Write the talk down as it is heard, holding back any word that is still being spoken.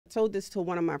told this to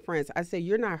one of my friends. I said,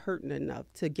 you're not hurting enough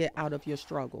to get out of your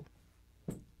struggle.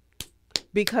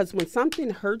 Because when something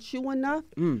hurts you enough,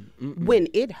 when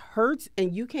it hurts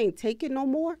and you can't take it no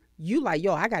more, you like,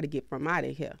 yo, I got to get from out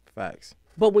of here. Facts.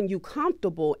 But when you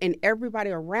comfortable and everybody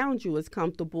around you is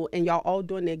comfortable and y'all all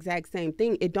doing the exact same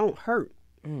thing, it don't hurt.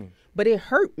 But it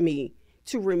hurt me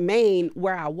to remain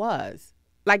where I was.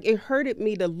 Like, it hurted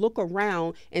me to look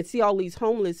around and see all these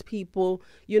homeless people,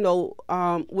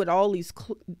 with all these,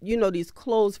 these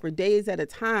clothes for days at a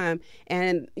time.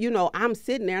 And, I'm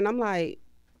sitting there and I'm like,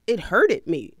 it hurted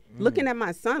me. Looking at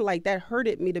my son, like, that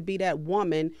hurted me to be that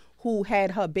woman who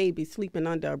had her baby sleeping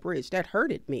under a bridge. That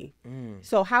hurted me.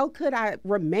 So how could I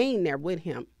remain there with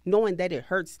him knowing that it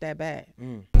hurts that bad?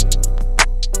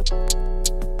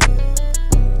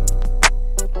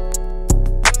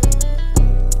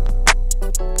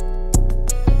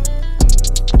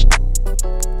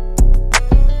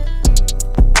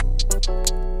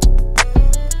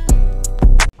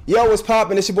 Yo, what's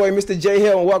poppin'? It's your boy, Mr. J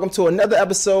Hill, and welcome to another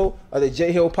episode of the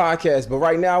J Hill Podcast. But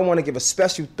right now, I want to give a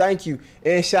special thank you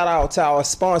and shout out to our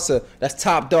sponsor, that's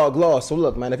Top Dog Law. So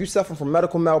look, man, if you're suffering from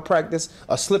medical malpractice,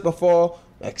 a slip and fall,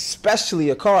 especially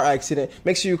a car accident,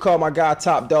 make sure you call my guy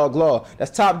Top Dog Law.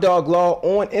 That's Top Dog Law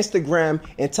on Instagram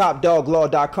and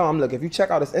topdoglaw.com. Look, if you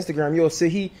check out his Instagram, you'll see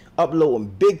he uploading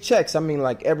big checks. I mean,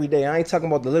 like, every day. I ain't talking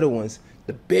about the little ones,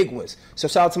 the big ones. So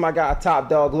shout out to my guy Top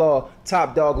Dog Law,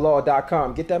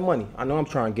 topdoglaw.com. Get that money. I know I'm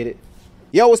trying to get it.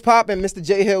 Yo, what's poppin'? Mr.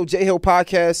 J Hill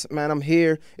Podcast. Man, I'm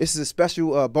here. This is a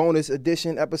special bonus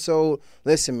edition episode.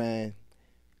 Listen, man,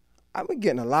 I've been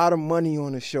getting a lot of money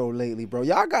on the show lately, bro.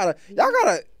 Y'all gotta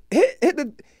hit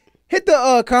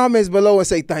the comments below and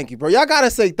say thank you, bro. Y'all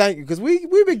gotta say thank you, because we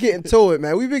been getting to it,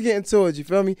 man. We been getting to it, you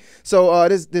feel me? So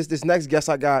this next guest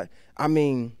I got, I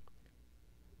mean,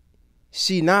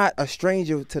 she not a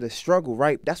stranger to the struggle,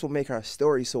 right? That's what make her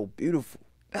story so beautiful.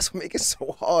 That's what make it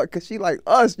so hard, because she like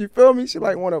us, you feel me? She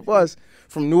like one of us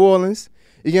from New Orleans.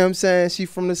 You get what I'm saying? She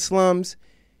from the slums.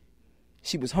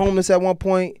 She was homeless at one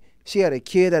point. She had a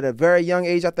kid at a very young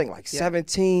age, I think like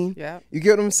 17. Yeah. You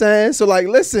get what I'm saying? So, like,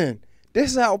 listen,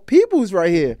 this is our people's right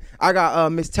here. I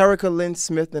got Miss Terrica Lynn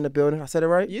Smith in the building. I said it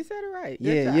right? You said it right.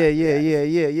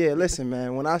 Yeah. Listen,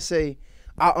 man, when I say,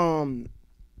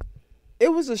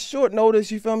 it was a short notice,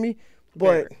 you feel me?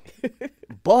 But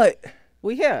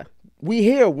we here. We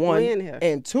here, one. We in here.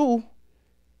 And two,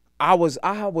 I was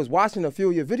watching a few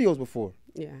of your videos before.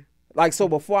 Yeah. Like, so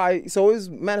it's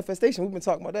manifestation. We've been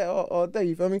talking about that all day,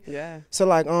 you feel me? Yeah. So,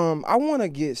 like, I want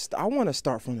to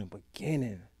start from the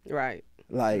beginning. Right.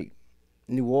 Like,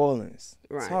 New Orleans.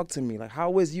 Right. Talk to me. Like, how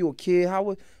was you a kid?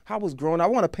 How was growing? I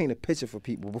want to paint a picture for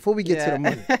people before we get to the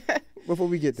money. Before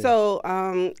we get there. So,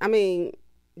 I mean,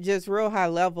 just real high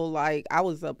level, like, I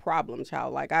was a problem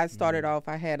child. Like, I started off,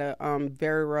 I had a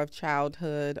very rough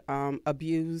childhood,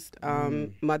 abused.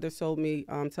 Mother sold me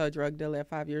to a drug dealer at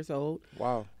 5 years old.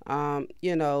 Wow. And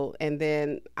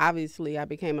then obviously I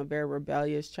became a very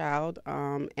rebellious child,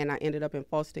 and I ended up in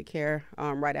foster care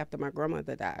right after my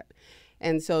grandmother died.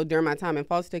 And so during my time in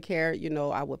foster care,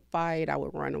 I would fight, I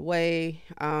would run away.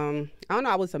 I don't know,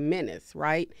 I was a menace,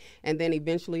 right? And then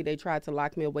eventually they tried to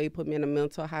lock me away, put me in a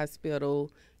mental hospital,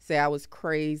 say I was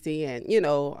crazy. And,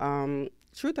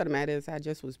 truth of the matter is I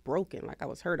just was broken. Like, I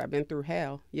was hurt. I've been through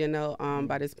hell,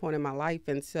 by this point in my life.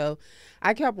 And so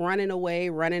I kept running away.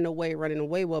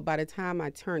 Well, by the time I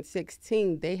turned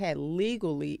 16, they had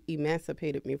legally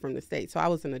emancipated me from the state. So I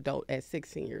was an adult at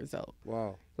 16 years old.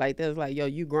 Wow. Like, they was like, yo,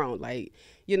 you grown. Like,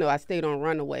 I stayed on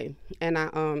runaway. And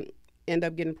I ended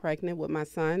up getting pregnant with my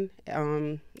son.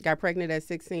 Got pregnant at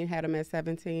 16, had him at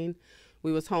 17.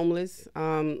 We was homeless,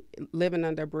 living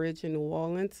under a bridge in New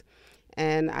Orleans.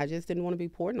 And I just didn't want to be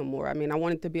poor no more. I mean, I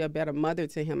wanted to be a better mother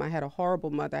to him. I had a horrible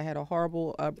mother. I had a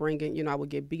horrible upbringing. I would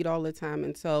get beat all the time.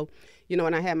 And so,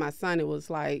 when I had my son, it was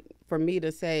like for me to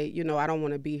say, I don't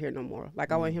want to be here no more.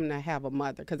 Like, I want him to have a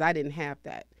mother, because I didn't have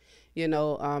that,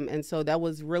 And so that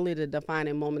was really the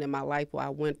defining moment in my life where I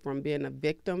went from being a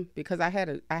victim, because I had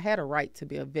a right to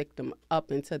be a victim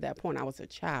up until that point. I was a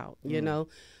child,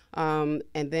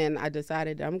 and then I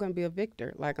decided that I'm going to be a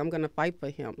victor. Like, I'm going to fight for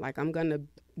him. Like, I'm going to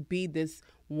be this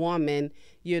woman,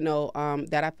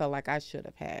 that I felt like I should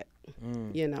have had,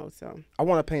 so. I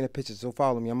want to paint a picture, so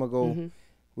follow me. I'm going to go,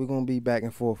 we're going to be back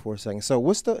and forth for a second. So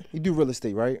you do real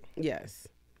estate, right? Yes.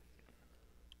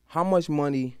 How much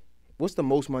money, what's the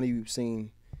most money you've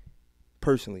seen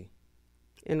personally?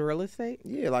 In real estate?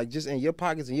 Yeah, like just in your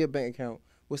pockets and your bank account,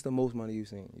 what's the most money you've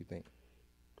seen, you think?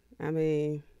 I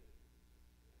mean,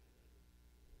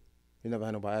 you never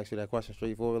had nobody ask you that question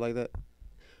straightforward like that?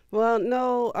 Well,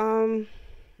 no.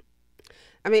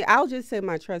 I mean, I'll just say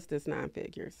my trust is 9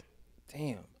 figures.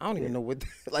 Damn, I don't even know what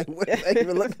what that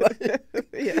even look like.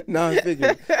 Yeah. 9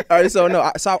 figures. All right, so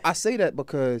no, I say that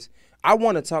because I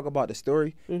want to talk about the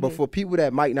story, but for people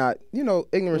that might not,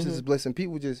 ignorance is bliss, and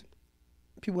people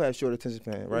have short attention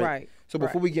span, right? Right. So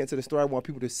before we get into the story, I want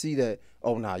people to see that,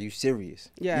 oh, nah, you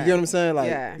serious. Yeah. You get what I'm saying?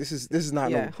 Like, this is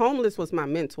not no. Homeless was my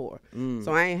mentor.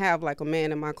 So I ain't have like a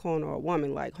man in my corner or a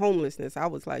woman. Like homelessness, I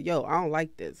was like, yo, I don't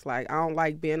like this. Like, I don't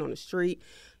like being on the street.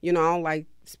 I don't like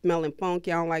smelling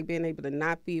funky. I don't like being able to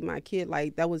not feed my kid.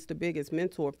 Like, that was the biggest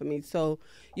mentor for me. So,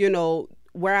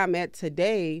 where I'm at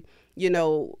today,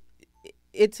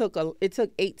 it took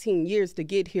 18 years to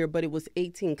get here, but it was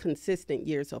 18 consistent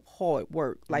years of hard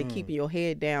work, like keeping your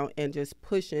head down and just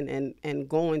pushing and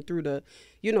going through the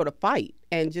fight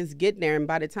and just getting there. And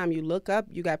by the time you look up,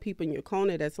 you got people in your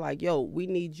corner that's like, yo, we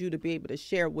need you to be able to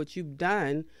share what you've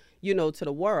done, to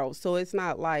the world. So it's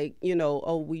not like,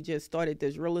 oh, we just started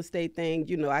this real estate thing.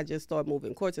 I just started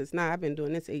moving courses. Nah, I've been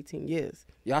doing this 18 years.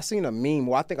 Yeah, I seen a meme.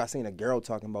 Well, I think I seen a girl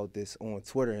talking about this on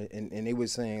Twitter, and they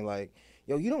was saying like,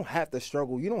 yo, you don't have to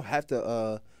struggle. You don't have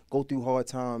to go through hard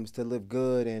times to live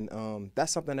good. And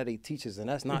that's something that they teach us, and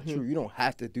that's not true. You don't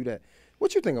have to do that.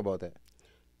 What you think about that?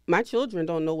 My children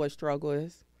don't know what struggle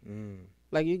is.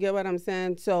 Like, you get what I'm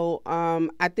saying? So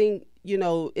I think,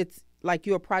 it's like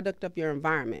you're a product of your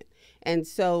environment. And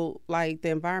so, like, the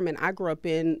environment I grew up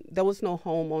in, there was no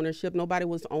home ownership. Nobody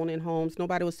was owning homes.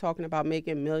 Nobody was talking about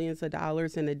making millions of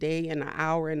dollars in a day, in an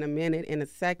hour, in a minute, in a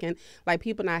second. Like,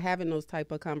 people not having those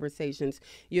type of conversations.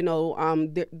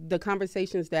 The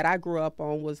conversations that I grew up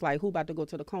on was like, who about to go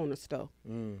to the corner store?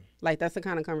 Like, that's the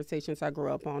kind of conversations I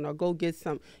grew up on. Or go get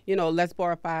some, let's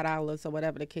borrow $5 or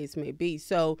whatever the case may be.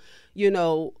 So,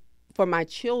 for my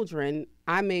children,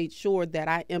 I made sure that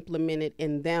I implemented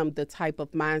in them the type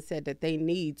of mindset that they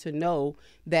need to know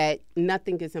that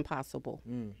nothing is impossible.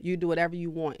 You do whatever you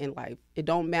want in life. It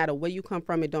don't matter where you come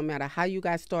from. It don't matter how you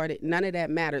got started. None of that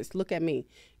matters. Look at me.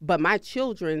 But my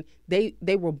children, they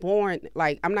were born,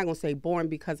 like, I'm not going to say born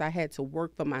because I had to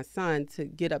work for my son to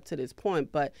get up to this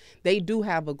point, but they do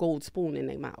have a gold spoon in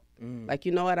their mouth. Like,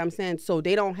 you know what I'm saying? So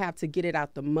they don't have to get it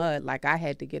out the mud like I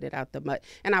had to get it out the mud.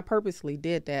 And I purposely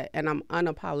did that. And I'm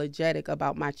unapologetic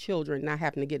about my children not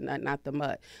having to get nothing out the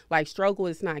mud. Like, struggle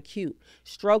is not cute.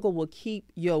 Struggle will keep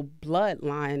your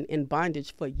bloodline in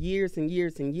bondage for years and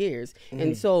years and years.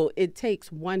 And so it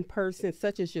takes one person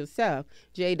such as yourself,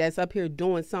 Jay, that's up here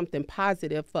doing something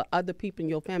positive for other people in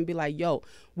your family. Be like, yo,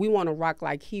 we want to rock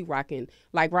like he rocking.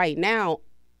 Like, right now,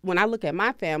 when I look at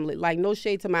my family, like, no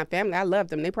shade to my family, I love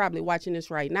them. They probably watching this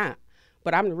right now,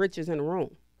 but I'm the richest in the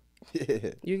room.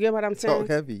 Yeah. You get what I'm saying? Talk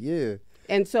heavy, yeah.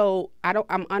 And so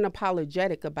I'm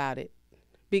unapologetic about it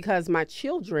because my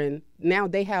children, now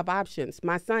they have options.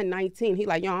 My son, 19, he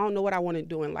like, yo, I don't know what I want to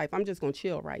do in life. I'm just going to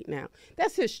chill right now.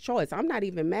 That's his choice. I'm not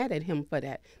even mad at him for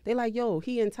that. They like, yo,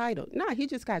 he entitled. Nah, he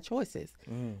just got choices.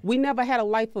 We never had a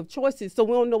life of choices, so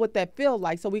we don't know what that feels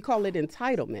like, so we call it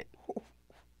entitlement.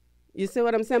 You see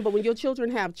what I'm saying? But when your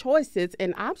children have choices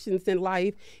and options in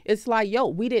life, it's like, yo,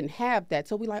 we didn't have that.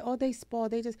 So we like, oh, they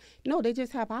spoiled. They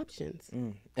just have options.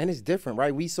 And it's different,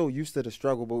 right? We so used to the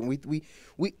struggle, but we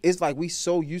it's like we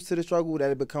so used to the struggle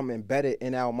that it become embedded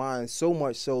in our minds so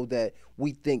much so that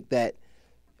we think that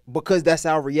because that's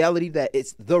our reality, that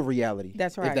it's the reality.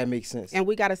 That's right. If that makes sense. And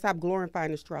we got to stop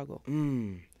glorifying the struggle.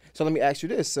 So let me ask you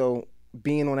this. So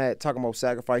being on that, talking about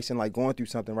sacrificing, like going through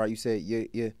something, right? You said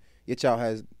your child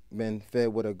has been fed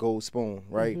with a gold spoon,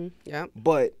 right? Yeah.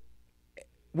 But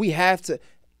it has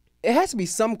to be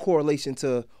some correlation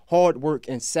to hard work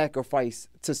and sacrifice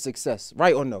to success,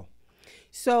 right or no?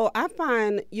 So I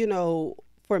find,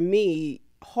 for me,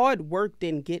 hard work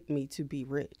didn't get me to be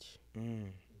rich,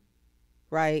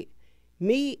 right?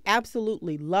 Me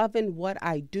absolutely loving what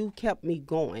I do kept me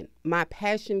going. My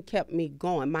passion kept me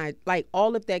going.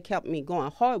 All of that kept me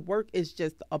going. Hard work is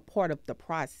just a part of the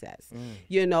process,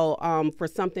 for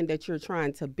something that you're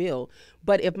trying to build.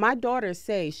 But if my daughter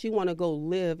says she want to go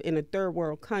live in a third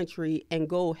world country and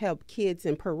go help kids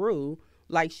in Peru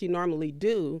like she normally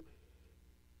do,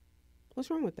 what's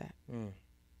wrong with that?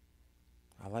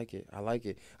 I like it.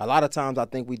 A lot of times I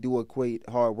think we do equate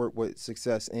hard work with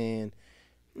success, and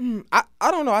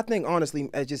I don't know. I think, honestly,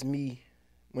 as just me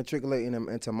matriculating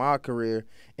into my career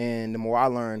and the more I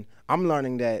learn, I'm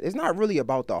learning that it's not really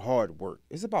about the hard work.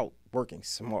 It's about working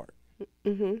smart.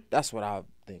 That's what I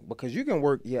think. Because you can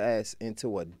work your ass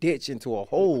into a ditch, into a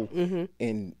hole,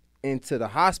 and into the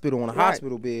hospital on a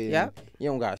hospital bed. Yep. And you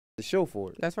don't got to show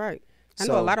for it. That's right. I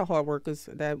know a lot of hard workers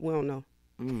that we don't know.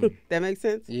 That makes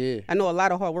sense? Yeah. I know a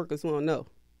lot of hard workers we don't know.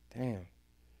 Damn.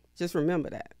 Just remember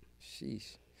that.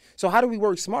 Sheesh. So how do we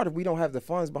work smart if we don't have the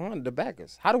funds behind it to back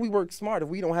us? How do we work smart if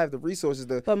we don't have the resources,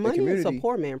 But money is a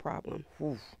poor man problem.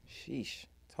 Oof, sheesh.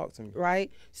 Talk to me. Right?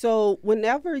 So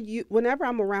whenever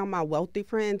I'm around my wealthy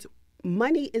friends,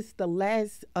 money is the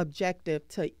last objective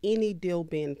to any deal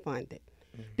being funded.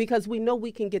 Because we know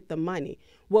we can get the money.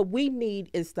 What we need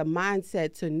is the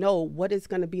mindset to know what is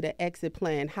going to be the exit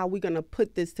plan, how we're going to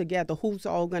put this together, who's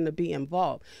all going to be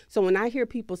involved. So when I hear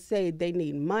people say they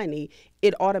need money,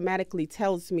 it automatically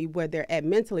tells me where they're at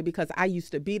mentally, because I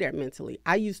used to be there mentally.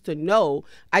 I used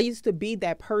to be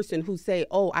that person who say,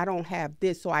 oh, I don't have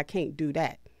this, so I can't do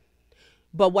that.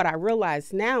 But what I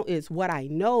realize now is what I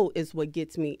know is what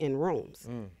gets me in rooms.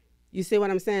 You see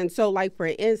what I'm saying? So like, for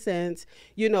instance,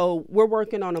 we're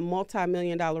working on a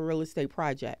multi-million-dollar real estate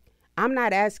project. I'm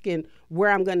not asking where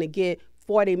I'm going to get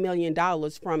 $40 million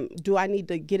from. Do I need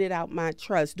to get it out my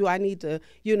trust? Do I need to,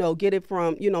 get it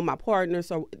from, my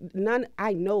partners? Or none.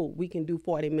 I know we can do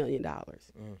 $40 million.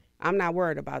 I'm not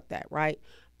worried about that, right?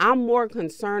 I'm more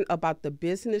concerned about the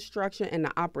business structure and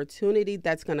the opportunity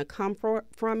that's going to come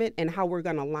from it and how we're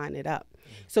going to line it up.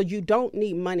 So you don't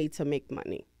need money to make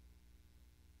money.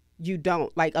 You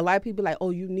don't. Like, a lot of people like,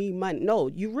 oh, you need money. No,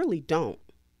 you really don't.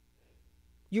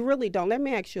 You really don't. Let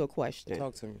me ask you a question.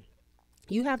 Talk to me.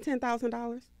 You have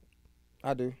 $10,000?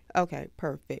 I do. Okay,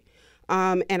 perfect.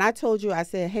 And I told you, I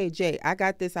said, hey, Jay, I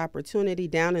got this opportunity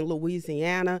down in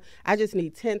Louisiana. I just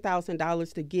need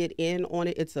 $10,000 to get in on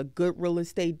it. It's a good real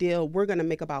estate deal. We're going to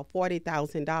make about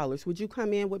 $40,000. Would you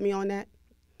come in with me on that?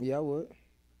 Yeah, I would.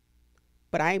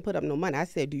 But I ain't put up no money. I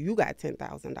said, do you got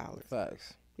 $10,000?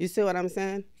 Facts. You see what I'm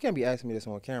saying? You can't be asking me this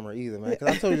on camera either, man.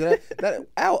 Because I told you that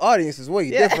our audience is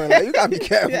way different. Like, you got to be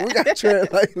careful. We got to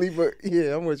tread lightly. But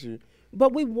yeah, I'm with you.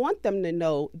 But we want them to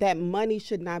know that money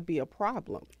should not be a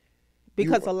problem.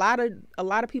 Because a lot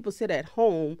of people sit at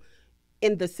home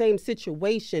in the same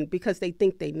situation because they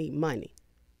think they need money.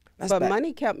 But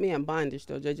money kept me in bondage,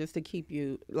 though, just to keep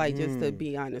you, just to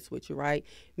be honest with you, right?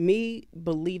 Me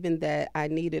believing that I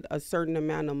needed a certain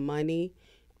amount of money,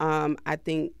 I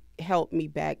think helped me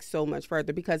back so much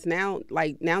further, because now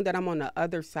that I'm on the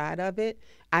other side of it,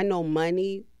 I know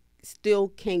money still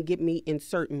can get me in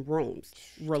certain rooms.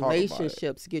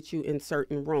 Relationships get you in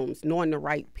certain rooms, knowing the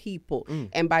right people.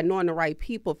 And by knowing the right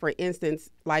people, for instance,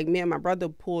 like me and my brother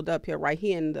pulled up here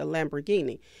in the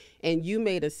Lamborghini, and you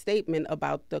made a statement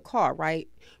about the car, right?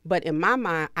 But in my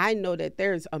mind, I know that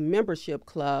there's a membership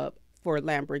club for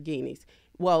Lamborghinis.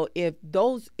 Well, if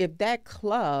that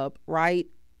club, right,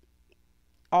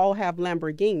 all have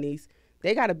Lamborghinis,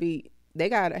 they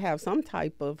gotta have some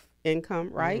type of income,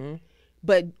 right?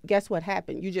 But guess what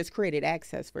happened? You just created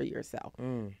access for yourself.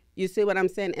 You see what I'm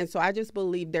saying? And so I just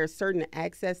believe there's certain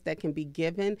access that can be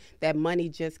given that money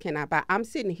just cannot buy. I'm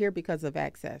sitting here because of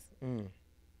access,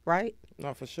 right?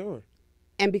 No, for sure.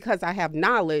 And because I have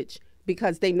knowledge,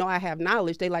 because they know I have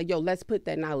knowledge, they like, yo, let's put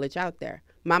that knowledge out there.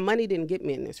 My money didn't get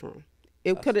me in this room.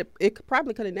 It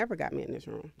probably could have never got me in this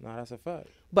room. No, that's a fact.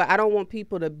 But I don't want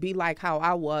people to be like how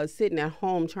I was, sitting at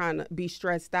home trying to be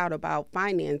stressed out about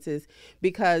finances,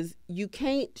 because you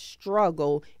can't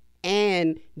struggle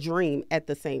and dream at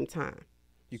the same time.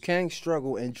 You can't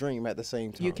struggle and dream at the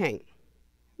same time. You can't.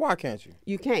 Why can't you?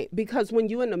 You can't, because when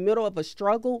you're in the middle of a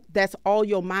struggle, that's all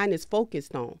your mind is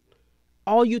focused on.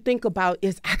 All you think about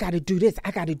is, I got to do this, I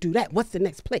got to do that. What's the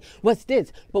next play? What's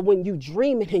this? But when you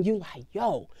dreaming and you like,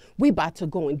 yo, we about to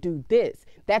go and do this,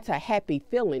 that's a happy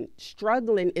feeling.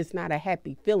 Struggling is not a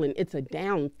happy feeling. It's a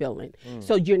down feeling.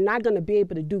 So you're not going to be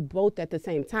able to do both at the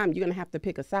same time. You're going to have to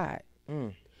pick a side.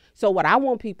 So what I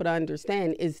want people to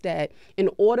understand is that in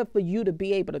order for you to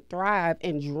be able to thrive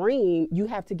and dream, you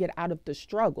have to get out of the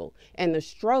struggle. And the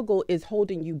struggle is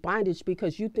holding you bondage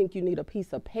because you think you need a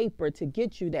piece of paper to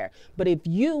get you there. But if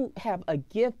you have a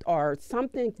gift or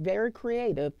something very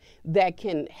creative that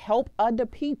can help other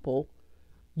people,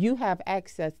 you have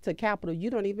access to capital you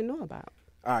don't even know about.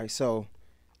 All right, so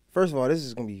first of all, this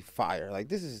is going to be fire. Like,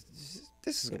 this is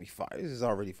going to be fire. This is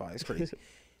already fire. It's crazy.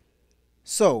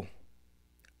 So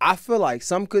I feel like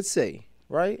some could say,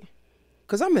 right?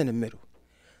 Because I'm in the middle.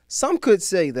 Some could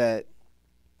say that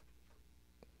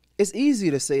it's easy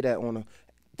to say that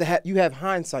you have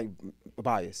hindsight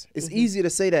bias. It's easy to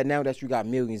say that now that you got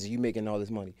millions and you making all this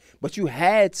money. But you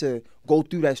had to go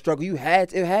through that struggle. It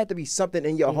had to be something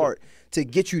in your heart to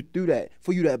get you through that,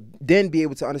 for you to then be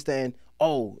able to understand,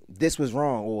 oh, this was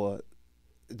wrong, or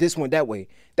this went that way.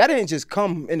 That didn't just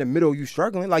come in the middle of you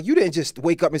struggling. Like, you didn't just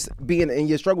wake up and be in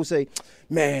your struggle, say,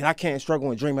 man, I can't struggle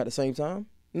and dream at the same time.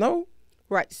 No.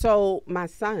 Right. So my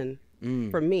son,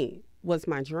 for me, was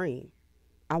my dream.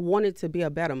 I wanted to be a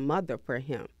better mother for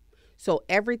him. So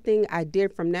everything I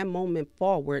did from that moment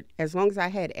forward, as long as I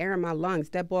had air in my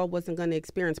lungs, that boy wasn't going to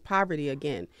experience poverty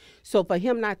again. So for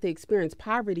him not to experience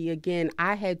poverty again,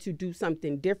 I had to do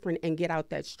something different and get out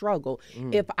that struggle.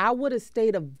 If I would have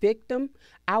stayed a victim,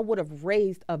 I would have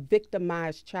raised a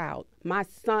victimized child. My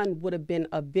son would have been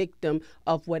a victim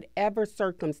of whatever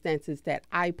circumstances that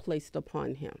I placed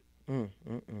upon him.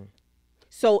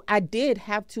 So I did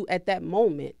have to, at that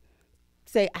moment,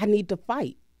 say, I need to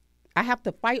fight. I have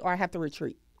to fight or I have to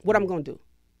retreat. What I'm going to do?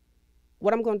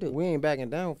 What I'm going to do? We ain't backing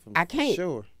down from I can't.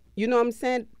 Sure. You know what I'm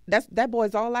saying? That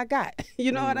boy's all I got.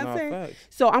 You know what I'm saying? Facts.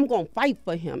 So I'm going to fight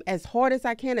for him as hard as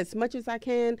I can, as much as I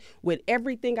can, with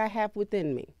everything I have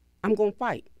within me. I'm going to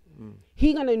fight.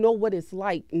 He going to know what it's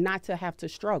like not to have to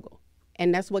struggle.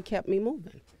 And that's what kept me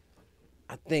moving.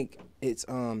 I think it's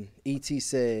E.T.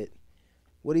 said,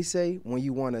 what'd he say? When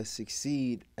you want to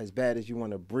succeed as bad as you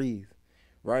want to breathe,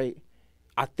 right?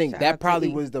 I think that probably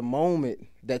was the moment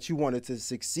that you wanted to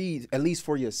succeed, at least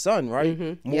for your son,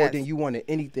 right? More than you wanted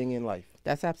anything in life.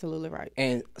 That's absolutely right.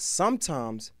 And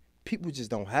sometimes people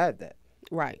just don't have that.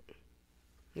 Right.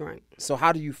 Right. So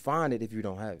how do you find it if you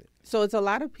don't have it? So it's a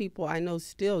lot of people I know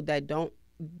still that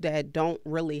don't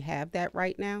really have that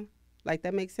right now. Like,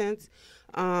 that makes sense.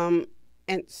 And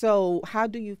so how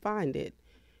do you find it?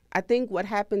 I think what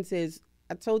happens is,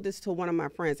 I told this to one of my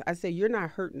friends. I said, you're not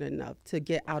hurting enough to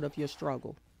get out of your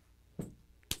struggle.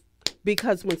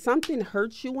 Because when something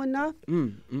hurts you enough,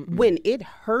 when it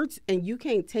hurts and you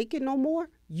can't take it no more,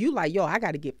 you like, yo, I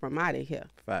got to get from out of here.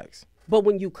 Facts. But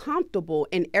when you comfortable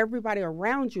and everybody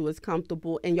around you is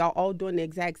comfortable and y'all all doing the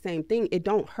exact same thing, it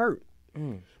don't hurt.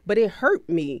 But it hurt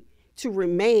me to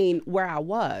remain where I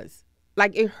was.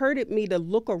 Like, it hurted me to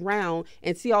look around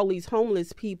and see all these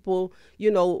homeless people, you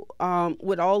know,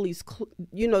 with all these,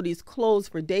 these clothes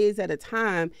for days at a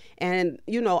time. And,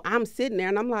 you know, I'm sitting there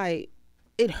and I'm like,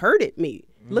 it hurted me.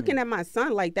 Looking at my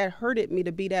son, like, that hurted me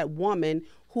to be that woman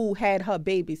who had her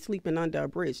baby sleeping under a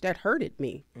bridge. That hurted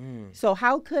me. So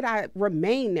how could I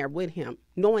remain there with him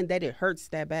knowing that it hurts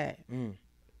that bad?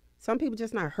 Some people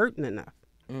just not hurting enough.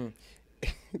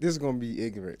 This is going to be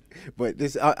ignorant, but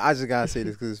this I just got to say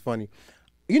this because it's funny.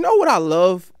 You know what I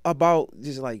love about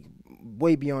just like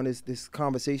way beyond this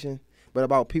conversation, but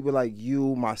about people like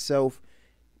you, myself,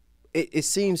 it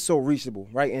seems so reachable,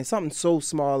 right? And something so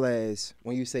small as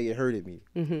when you say it hurted me,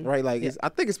 right? Like, I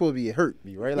think it's supposed to be it hurt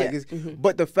me, right? Like,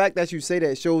 but the fact that you say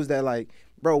that shows that, like,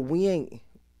 bro, we ain't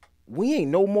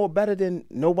no more better than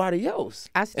nobody else.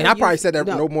 I probably said that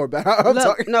no more better. Let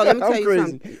me tell you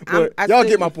something. Y'all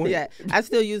get my point. Yeah, I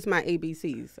still use my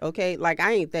ABCs, okay? Like,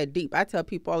 I ain't that deep. I tell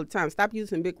people all the time, stop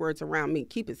using big words around me.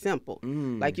 Keep it simple.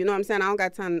 Like, you know what I'm saying? I don't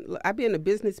got time. I be in a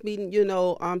business meeting, you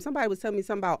know, somebody was telling me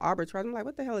something about arbitrage. I'm like,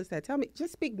 what the hell is that? Tell me,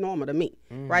 just speak normal to me,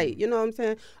 right? You know what I'm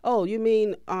saying? Oh, you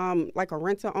mean like a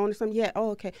renter owner or something? Yeah, oh,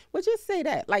 okay. Well, just say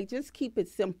that. Like, just keep it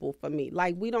simple for me.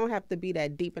 Like, we don't have to be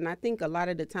that deep. And I think a lot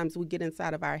of the times we get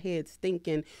inside of our heads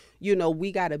thinking, you know,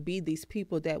 we got to be these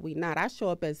people that we not. I show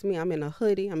up as me. I'm in a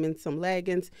hoodie. I'm in some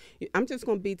leggings. I'm just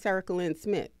going to be Terrica Lynn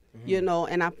Smith, you know,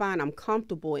 and I find I'm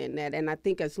comfortable in that. And I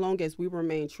think as long as we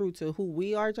remain true to who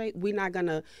we are, Jay, we're not going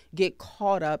to get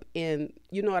caught up in,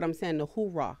 you know what I'm saying, the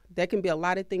hoorah. There can be a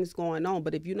lot of things going on,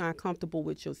 but if you're not comfortable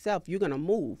with yourself, you're going to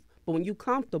move. But when you're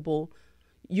comfortable,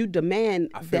 you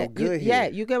demand I feel that. Good here. Yeah,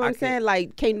 you get what I'm saying?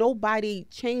 Like, can't nobody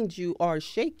change you or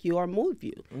shake you or move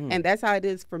you. And that's how it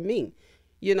is for me.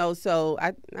 You know, so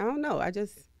I don't know.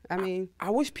 I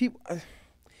wish people,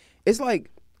 it's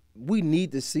like we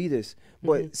need to see this.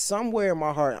 But somewhere in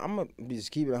my heart, I'm going to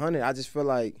just keep it 100. I just feel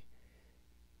like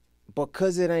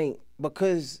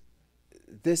because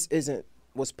this isn't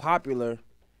what's popular,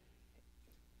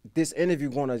 this interview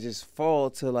gonna just fall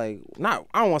to like, I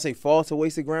don't want to say fall to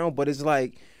wasted ground, but it's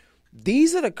like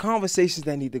these are the conversations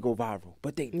that need to go viral,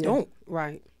 but they don't.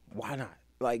 Right. Why not?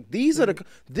 Like, these are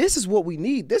this is what we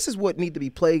need. This is what need to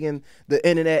be plaguing the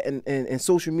internet and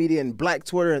social media and Black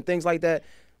Twitter and things like that.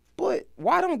 But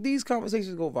why don't these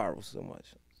conversations go viral so much?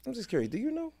 I'm just curious. Do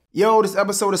you know? Yo, this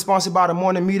episode is sponsored by The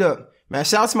Morning Meetup. Man,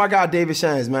 shout out to my guy, David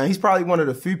Shands, man. He's probably one of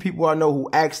the few people I know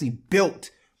who actually built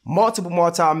multiple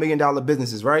multi-million-dollar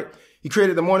businesses, right? He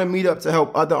created The Morning Meetup to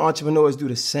help other entrepreneurs do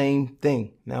the same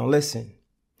thing. Now, listen,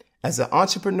 as an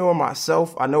entrepreneur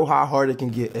myself, I know how hard it can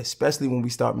get, especially when we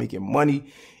start making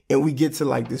money and we get to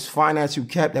like this financial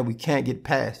cap that we can't get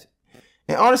past.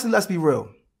 And honestly, let's be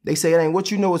real. They say it ain't what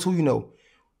you know, it's who you know.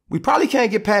 We probably can't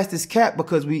get past this cap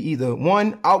because we either,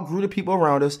 one, outgrew the people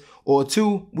around us, or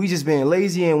two, we just being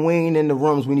lazy and we ain't in the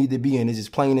rooms we need to be in. It's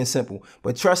just plain and simple.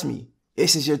 But trust me,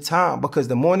 This is your time, because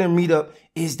the morning meetup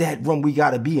is that room we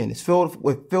got to be in. It's filled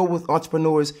with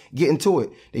entrepreneurs getting to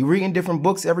it. They reading different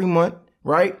books every month,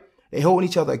 right? They holding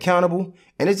each other accountable.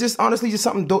 And it's just honestly just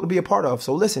something dope to be a part of.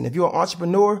 So listen, if you're an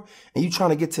entrepreneur and you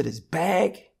trying to get to this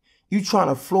bag, you trying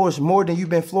to flourish more than you've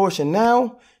been flourishing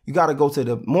now, you got to go to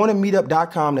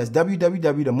themorningmeetup.com. That's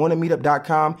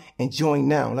www.themorningmeetup.com and join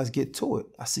now. Let's get to it.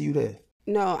 I see you there.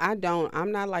 No, I don't.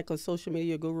 I'm not like a social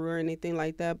media guru or anything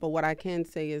like that. But what I can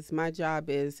say is my job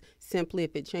is simply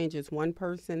if it changes one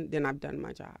person, then I've done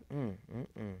my job.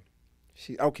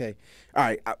 Okay. All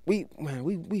right. We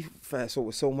fast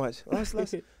forward so much. Let's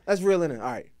reel it in. All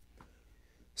right.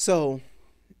 So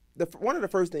one of the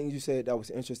first things you said that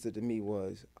was interesting to me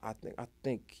was I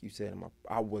think you said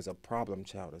I was a problem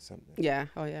child or something. Yeah.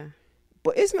 Oh yeah.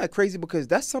 But isn't that crazy? Because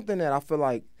that's something that I feel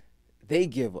like they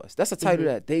give us. That's a title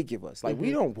that they give us. Like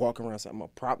we don't walk around something a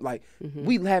problem. Like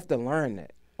we have to learn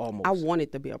that almost. I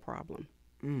wanted to be a problem.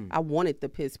 I wanted to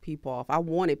piss people off. I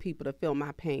wanted people to feel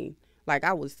my pain. Like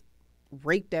I was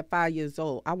raped at 5 years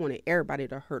old. I wanted everybody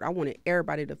to hurt. I wanted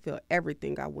everybody to feel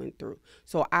everything I went through.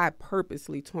 So I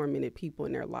purposely tormented people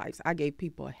in their lives. I gave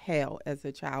people hell as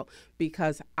a child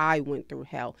because I went through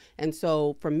hell. And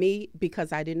so for me,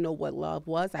 because I didn't know what love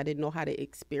was, I didn't know how to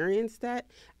experience that,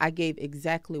 I gave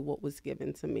exactly what was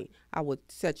given to me. I would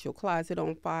set your closet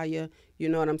on fire. You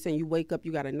know what I'm saying? You wake up,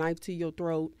 you got a knife to your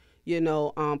throat. You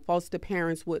know, foster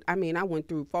parents I went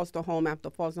through foster home after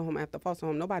foster home after foster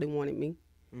home. Nobody wanted me.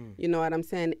 You know what I'm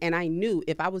saying? And I knew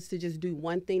if I was to just do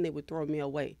one thing, they would throw me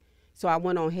away. So I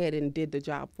went on ahead and did the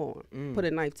job for them. Put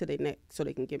a knife to their neck so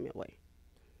they can get me away.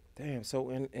 Damn. So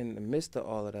in the midst of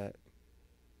all of that,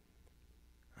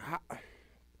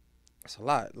 that's a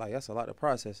lot. Like that's a lot to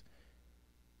process.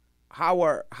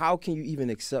 How can you even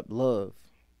accept love?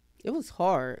 It was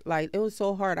hard. Like it was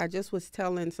so hard. I just was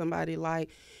telling somebody like,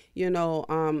 you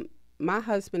know, my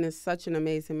husband is such an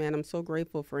amazing man. I'm so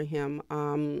grateful for him.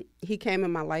 He came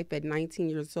in my life at 19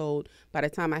 years old. By the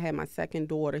time I had my second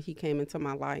daughter, he came into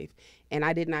my life. And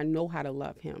I did not know how to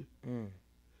love him.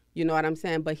 You know what I'm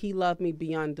saying? But he loved me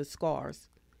beyond the scars.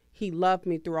 He loved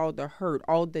me through all the hurt,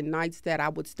 all the nights that I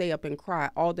would stay up and cry,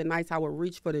 all the nights I would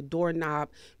reach for the doorknob,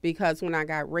 because when I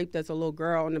got raped as a little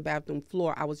girl on the bathroom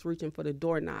floor, I was reaching for the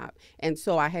doorknob. And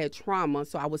so I had trauma,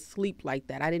 so I would sleep like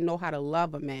that. I didn't know how to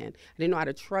love a man. I didn't know how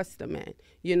to trust a man,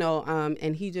 you know,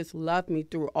 and he just loved me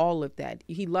through all of that.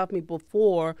 He loved me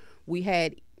before we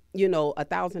had, you know,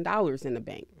 $1,000 in the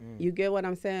bank. You get what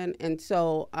I'm saying? And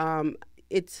so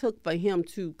it took for him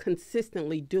to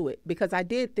consistently do it, because I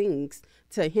did things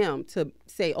to him to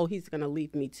say, oh, he's going to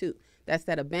leave me too. That's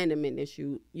that abandonment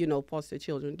issue, you know, foster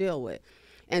children deal with.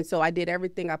 And so I did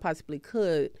everything I possibly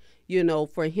could, you know,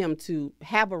 for him to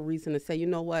have a reason to say, you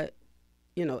know what,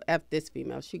 you know, F this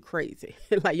female, she crazy.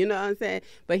 Like, you know what I'm saying?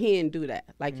 But he didn't do that.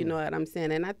 Like, you know what I'm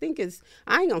saying? And I think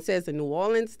I ain't going to say it's a New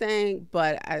Orleans thing,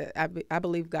 but I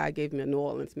believe God gave me a New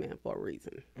Orleans man for a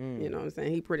reason. You know what I'm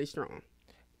saying? He pretty strong.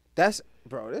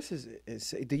 Bro, this is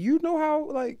insane. Do you know how,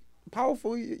 like,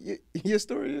 powerful your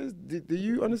story is? Do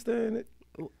you understand it?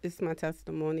 It's my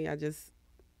testimony. I just,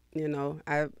 you know,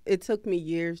 it took me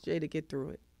years, Jay, to get through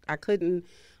it. I couldn't,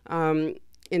 in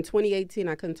 2018,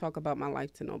 I couldn't talk about my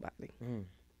life to nobody.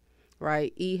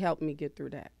 Right? E helped me get through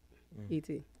that.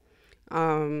 E.T.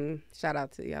 Shout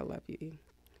out to you. I love you, E.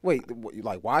 Wait, you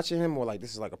like watching him, or like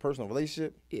this is like a personal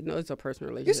relationship? No, it's a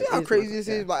personal relationship. You see how crazy this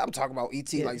is? Like I'm talking about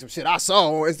ET, like some shit I saw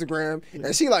on Instagram,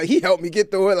 and she like he helped me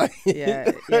get through it.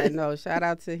 Like no, shout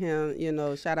out to him. You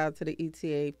know, shout out to the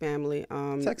ETA family.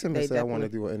 Text him and say I want to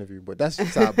do an interview, but that's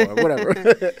sidebar,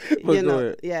 whatever. You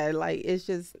know, like it's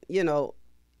just, you know,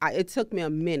 it took me a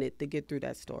minute to get through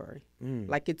that story.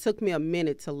 Like it took me a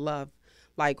minute to love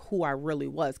like who I really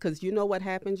was, because you know what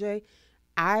happened, Jay?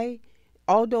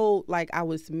 Although like I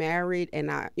was married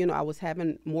and I was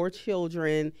having more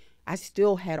children, I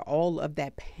still had all of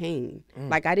that pain.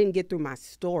 Like I didn't get through my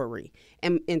story.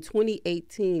 And in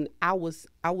 2018, I was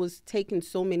taking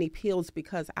so many pills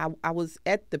because I was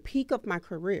at the peak of my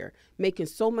career, making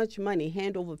so much money,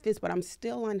 hand over fist, but I'm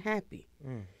still unhappy.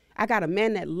 I got a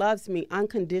man that loves me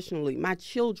unconditionally. My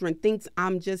children thinks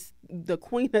I'm just the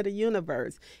queen of the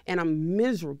universe, and I'm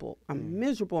miserable. I'm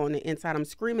miserable on the inside. I'm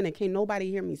screaming and can't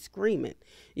nobody hear me screaming,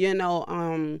 you know.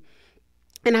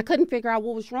 And I couldn't figure out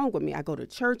what was wrong with me. I go to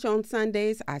church on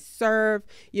Sundays. I serve,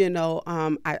 you know.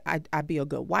 I be a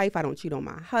good wife. I don't cheat on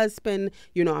my husband.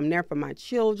 You know, I'm there for my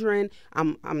children.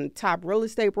 I'm top real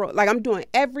estate bro. Like I'm doing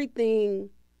everything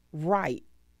right,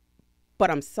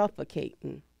 but I'm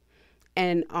suffocating.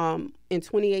 And in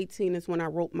 2018 is when I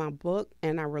wrote my book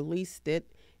and I released it.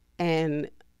 And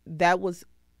that was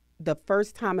the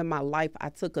first time in my life I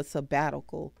took a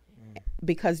sabbatical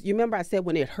because you remember I said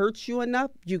when it hurts you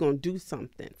enough, you're going to do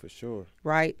something. For sure.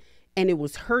 Right? And it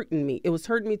was hurting me. It was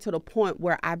hurting me to the point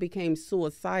where I became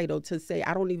suicidal to say,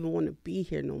 I don't even want to be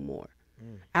here no more.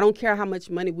 I don't care how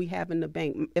much money we have in the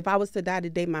bank. If I was to die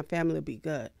today, my family would be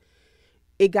good.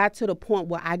 It got to the point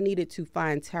where I needed to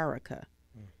find Terrica.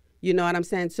 You know what I'm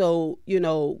saying? So, you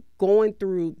know, going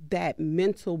through that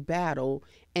mental battle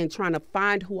and trying to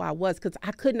find who I was, because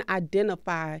I couldn't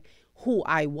identify who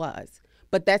I was.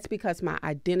 But that's because my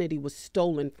identity was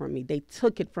stolen from me. They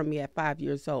took it from me at 5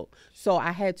 years old. So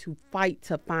I had to fight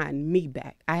to find me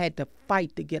back. I had to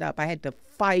fight to get up. I had to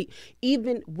fight.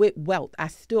 Even with wealth, I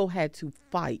still had to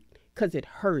fight because it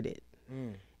hurted.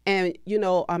 And, you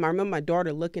know, I remember my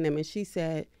daughter looking at me and she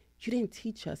said, you didn't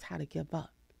teach us how to give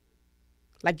up.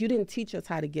 Like, you didn't teach us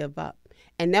how to give up.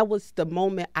 And that was the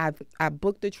moment I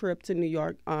booked a trip to New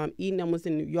York. Eden was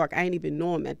in New York. I didn't even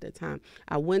know him at the time.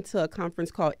 I went to a conference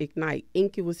called Ignite.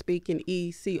 Inky was speaking,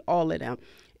 EC, all of them.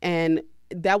 And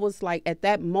that was like, at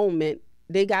that moment,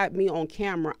 they got me on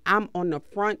camera. I'm on the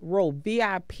front row,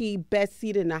 VIP, best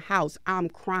seat in the house. I'm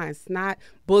crying, snot,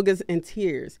 boogers, and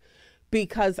tears.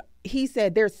 Because he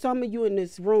said, there's some of you in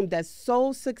this room that's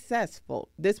so successful.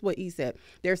 This is what he said.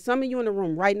 There's some of you in the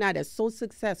room right now that's so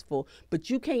successful, but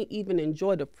you can't even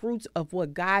enjoy the fruits of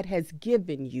what God has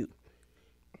given you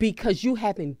because you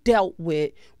haven't dealt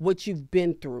with what you've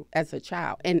been through as a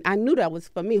child. And I knew that was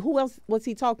for me. Who else was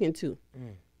he talking to?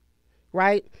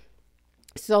 Right?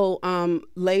 So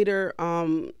later,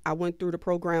 I went through the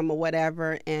program or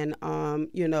whatever, and,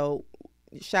 you know,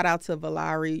 shout out to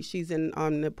Valari. She's in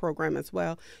the program as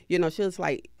well. You know, she was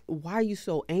like, why are you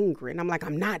so angry? And I'm like,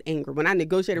 I'm not angry. When I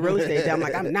negotiated real estate, I'm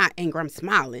like, I'm not angry. I'm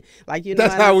smiling. Like, you know,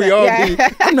 that's how we all be.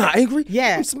 I'm not angry.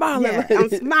 Yeah. I'm smiling. Yeah. I'm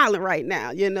smiling right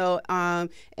now, you know.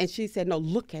 And she said, no,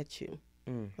 look at you.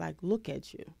 Like, look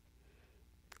at you.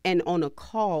 And on a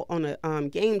call, on a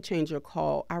game changer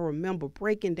call, I remember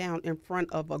breaking down in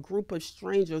front of a group of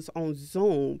strangers on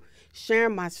Zoom,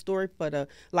 sharing my story for the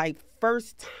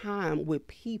first time with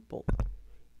people.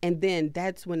 And then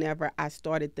that's whenever I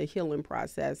started the healing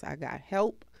process. I got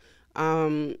help,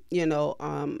 you know,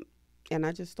 and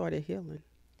I just started healing.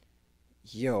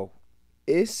 Yo,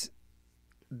 these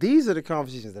are the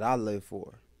conversations that I live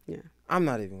for. Yeah. I'm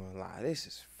not even gonna lie. This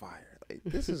is fire. Like,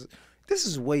 this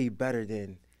is way better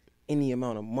than any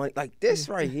amount of money. Like this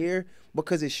right here,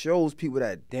 because it shows people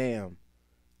that, damn,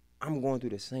 I'm going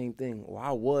through the same thing, or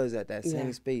I was at that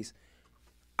same space.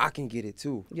 I can get it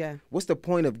too. Yeah. What's the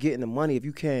point of getting the money if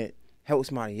you can't help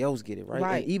somebody else get it,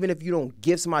 right? And even if you don't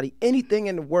give somebody anything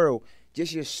in the world,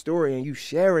 just your story and you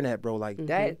sharing that, bro, like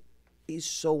that is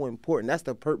so important. That's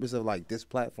the purpose of like this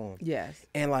platform. Yes.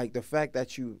 And like the fact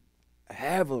that you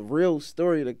have a real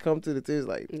story to come to the tears,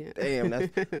 like, damn.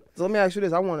 That's, so let me ask you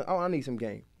this. I need some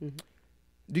game.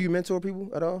 Do you mentor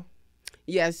people at all?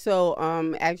 Yeah, so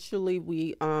actually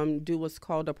we do what's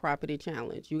called a property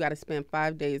challenge. You got to spend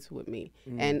 5 days with me.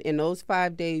 And in those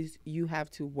 5 days, you have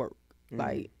to work.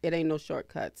 Like, it ain't no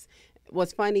shortcuts.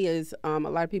 What's funny is a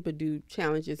lot of people do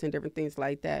challenges and different things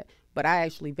like that, but I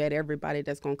actually vet everybody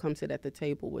that's going to come sit at the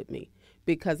table with me,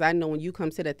 because I know when you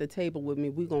come sit at the table with me,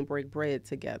 we're going to break bread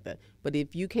together. But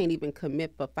if you can't even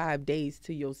commit for 5 days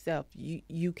to yourself,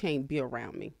 you can't be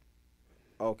around me.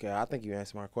 Okay, I think you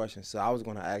answered my question. So I was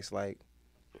going to ask, like,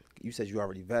 you said you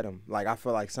already vet them. Like, I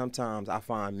feel like sometimes I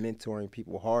find mentoring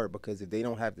people hard because if they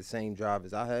don't have the same drive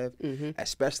as I have,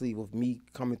 especially with me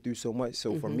coming through so much.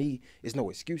 So for me, it's no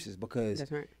excuses because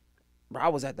that's right. Bro, I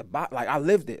was at the bottom. Like, I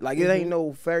lived it. Like, it ain't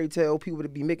no fairy tale people to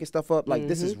be making stuff up. Like,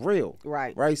 this is real.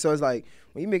 Right. Right? So it's like,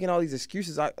 when you're making all these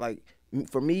excuses,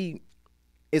 for me,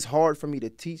 it's hard for me to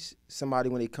teach somebody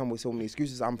when they come with so many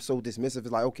excuses. I'm so dismissive.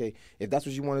 It's like, okay, if that's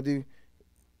what you want to do,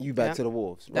 you back to the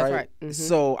wolves, right? That's right.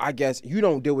 So I guess you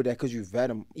don't deal with that because you vet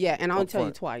them. Yeah, and I only tell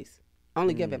you twice. I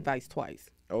only give advice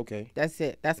twice. Okay. That's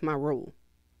it. That's my rule.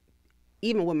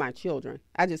 Even with my children.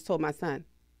 I just told my son,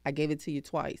 I gave it to you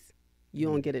twice. You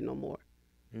don't get it no more.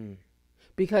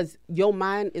 Because your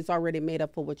mind is already made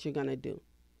up for what you're going to do.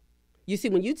 You see,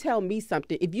 when you tell me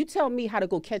something, if you tell me how to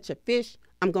go catch a fish,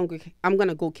 I'm going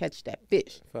to go catch that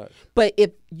fish. Fact. But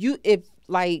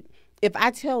if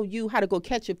I tell you how to go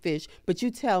catch a fish, but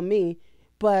you tell me,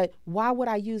 but why would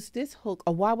I use this hook,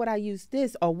 or why would I use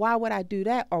this, or why would I do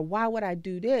that, or why would I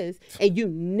do this, and you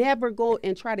never go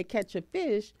and try to catch a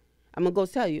fish, I'm going to go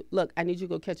tell you, look, I need you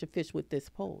to go catch a fish with this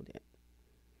pole then.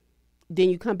 Then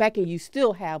you come back and you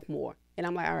still have more. And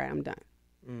I'm like, all right, I'm done.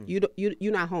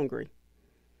 You're not hungry.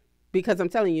 Because I'm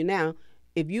telling you now,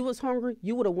 if you was hungry,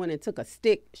 you would have went and took a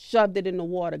stick, shoved it in the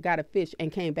water, got a fish,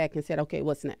 and came back and said, okay,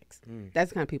 what's next? That's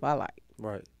the kind of people I like.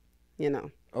 Right. You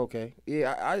know. Okay.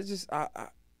 Yeah,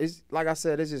 it's like I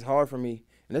said, it's just hard for me,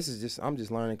 and I'm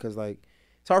just learning because like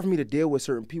it's hard for me to deal with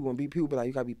certain people and people be like,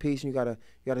 you gotta be patient, you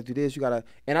gotta do this,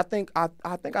 and I think I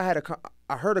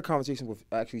heard a conversation with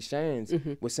actually Shan's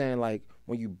was saying like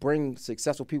when you bring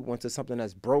successful people into something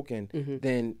that's broken,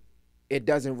 then it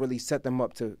doesn't really set them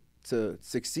up to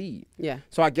succeed. Yeah.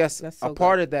 So I guess a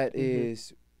part of that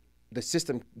is the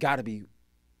system got to be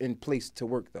in place to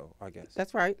work, though, I guess.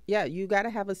 That's right. Yeah, you got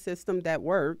to have a system that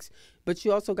works, but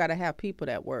you also got to have people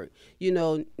that work. You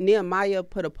know, Nehemiah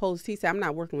put a post. He said, "I'm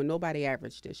not working with nobody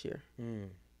average this year.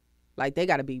 Like they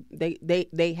got to be,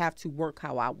 they have to work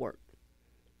how I work."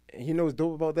 And you know what's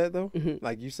dope about that though?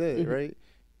 Like you said, right?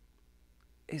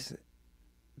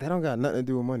 That don't got nothing to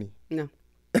do with money. No.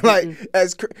 Like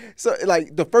so,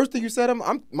 like the first thing you said,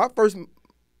 my first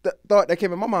thought that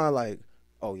came in my mind, like,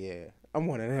 oh yeah, I'm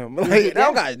one of them. Like that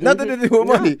don't got nothing to do with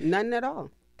money. Nothing at all.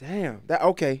 Damn. That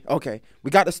okay.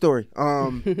 We got the story.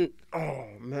 Oh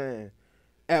man.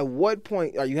 At what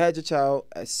point? You had your child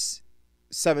at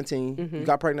 17. You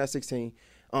got pregnant at 16.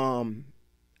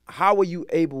 How were you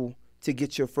able to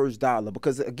get your first dollar?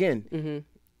 Because again,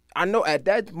 I know at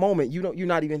that moment you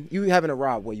haven't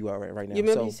arrived where you are right now. You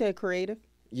remember you said creative?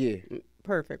 Yeah.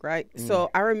 Perfect, right? So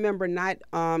I remember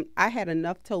I had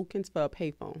enough tokens for a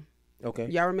payphone. Okay.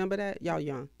 Y'all remember that? Y'all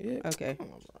young. Yeah. Okay.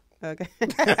 Come on, okay.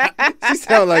 She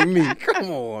sound like me. Come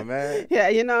on, man. Yeah,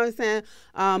 you know what I'm saying?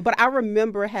 But I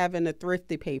remember having a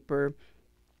thrifty paper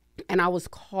and I was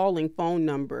calling phone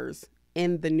numbers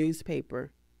in the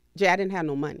newspaper. Jay, I didn't have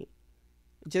no money.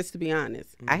 Just to be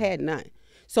honest. I had none.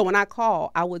 So when I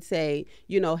call, I would say,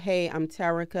 hey, I'm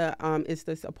Terrica. Is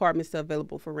this apartment still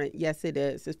available for rent? Yes, it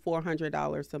is. It's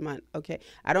 $400 a month. Okay.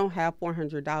 I don't have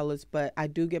 $400, but I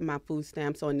do get my food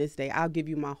stamps on this day. I'll give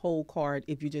you my whole card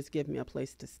if you just give me a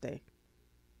place to stay.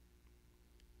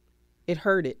 It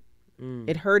hurted.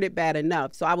 It hurted bad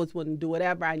enough. So I was willing to do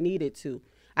whatever I needed to.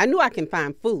 I knew I can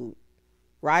find food,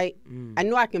 right? I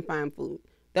knew I can find food.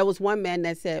 There was one man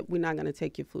that said, we're not going to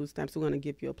take your food stamps. We're going to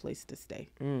give you a place to stay.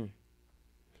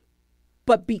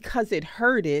 But because it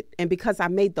hurted and because I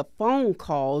made the phone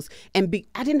calls and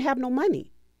I didn't have no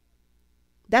money.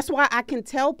 That's why I can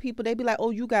tell people, they be like, oh,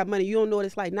 you got money. You don't know what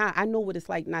it's like. Nah, I know what it's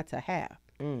like not to have.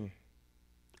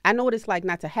 I know what it's like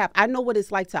not to have. I know what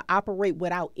it's like to operate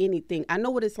without anything. I know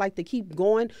what it's like to keep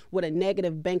going with a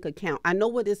negative bank account. I know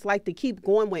what it's like to keep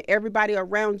going when everybody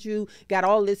around you got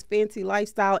all this fancy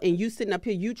lifestyle and you sitting up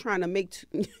here, you trying to make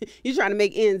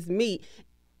ends meet.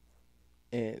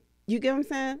 And you get what I'm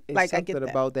saying? It's like something I get that.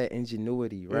 About that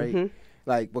ingenuity, right?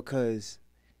 Like because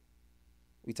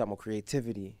we talk about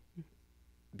creativity,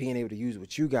 being able to use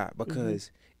what you got,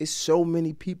 because it's so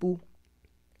many people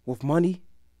with money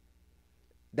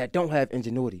that don't have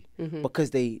ingenuity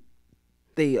because they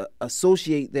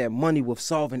associate their money with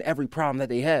solving every problem that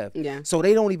they have. Yeah. So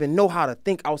they don't even know how to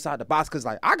think outside the box because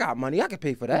like, I got money, I can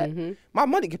pay for that. My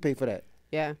money can pay for that.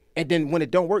 Yeah. And then when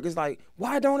it don't work, it's like,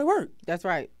 why don't it work? That's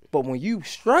right. But when you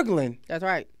struggling, that's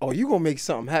right. Oh, you gonna make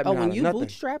something happen. When you nothing.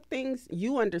 Bootstrap things,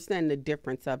 you understand the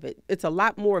difference of it. It's a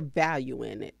lot more value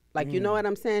in it. Like you know what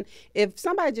I'm saying? If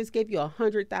somebody just gave you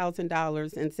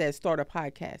 $100,000 and said start a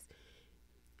podcast,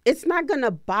 it's not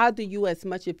gonna bother you as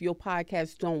much if your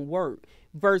podcast don't work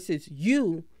versus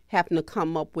you having to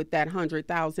come up with that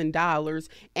 $100,000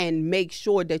 and make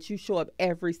sure that you show up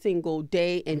every single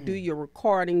day and do your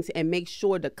recordings and make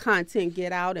sure the content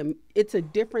get out. And it's a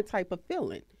different type of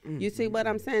feeling. You see what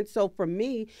I'm saying? So for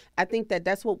me, I think that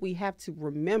that's what we have to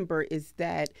remember is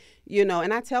that,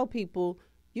 and I tell people,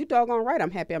 you doggone right, I'm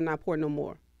happy I'm not poor no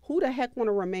more. Who the heck want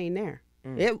to remain there?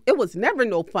 It was never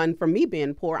no fun for me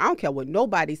being poor. I don't care what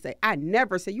nobody say. I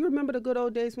never say, you remember the good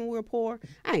old days when we were poor?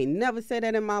 I ain't never said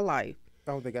that in my life.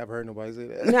 I don't think I've heard nobody say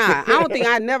that. Nah, I don't think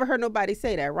I never heard nobody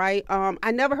say that, right?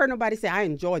 I never heard nobody say I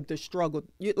enjoyed the struggle.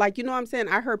 You know what I'm saying?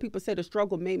 I heard people say the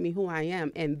struggle made me who I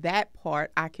am, and that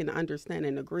part I can understand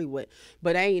and agree with.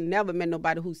 But I ain't never met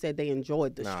nobody who said they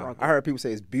enjoyed the struggle. I heard people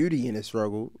say it's beauty in the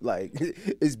struggle. Like,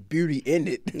 it's beauty in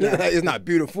it. Yeah. Like, it's not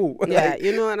beautiful. Yeah, like,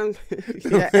 you know what I'm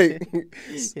saying?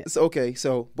 Okay,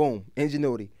 so boom,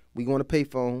 ingenuity. We going to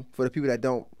payphone for the people that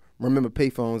don't remember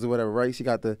payphones or whatever, right? She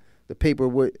got the paper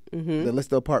with the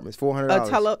list of apartments,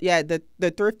 $400.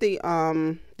 The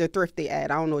thrifty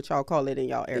ad. I don't know what y'all call it in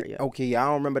y'all area. Okay, I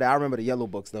don't remember that. I remember the yellow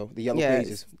books though, the yellow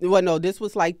pages. Well, no, this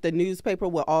was like the newspaper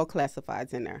with all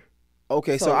classifieds in there.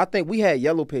 Okay, so I think we had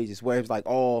yellow pages where it was like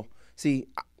all. See,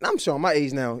 I'm showing my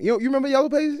age now. You remember Yellow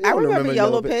Pages? I remember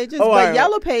Yellow Pages,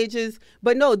 Yellow Pages.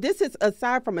 But no, this is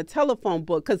aside from a telephone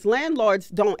book because landlords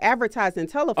don't advertise in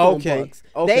telephone books.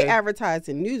 They advertise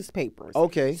in newspapers.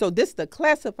 Okay. So this is the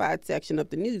classified section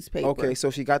of the newspaper. Okay, so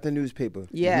she got the newspaper.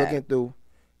 Yeah. Looking through.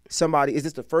 somebody, is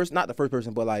this the first, not the first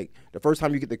person, but like the first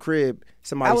time you get the crib,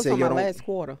 somebody say, I was yo, on my don't. last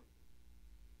quarter.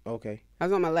 Okay. I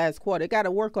was on my last quarter. It got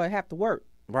to work or it have to work.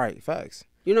 Right. Facts.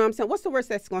 You know what I'm saying? What's the worst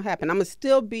that's going to happen? I'm going to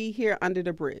still be here under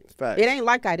the bridge. Facts. It ain't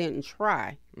like I didn't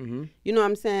try. Mm-hmm. You know what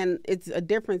I'm saying? It's a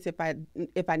difference if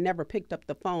I never picked up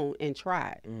the phone and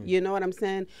tried. You know what I'm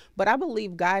saying? But I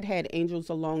believe God had angels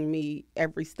along me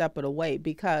every step of the way,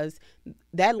 because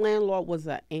that landlord was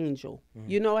an angel.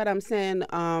 You know what I'm saying?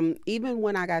 Even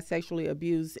when I got sexually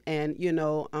abused and, you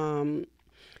know,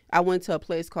 I went to a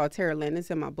place called Terrica Lynn. It's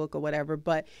in my book or whatever.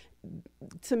 But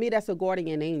to me, that's a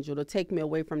guardian angel to take me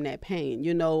away from that pain,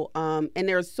 you know. And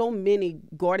there's so many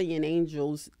guardian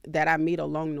angels that I meet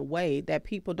along the way that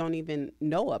people don't even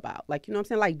know about. Like, you know what I'm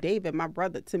saying? Like David, my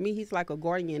brother, to me, he's like a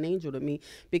guardian angel to me,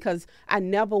 because I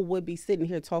never would be sitting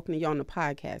here talking to you on the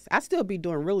podcast. I still be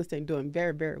doing real estate, doing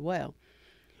very, very well.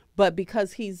 But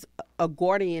because he's a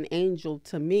guardian angel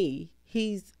to me,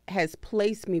 he has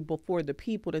placed me before the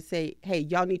people to say, hey,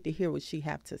 y'all need to hear what she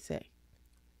have to say.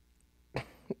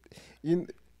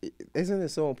 Isn't it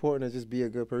so important to just be a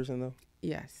good person though?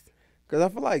 Yes. Because I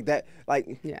feel like that, like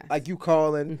you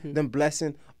calling, them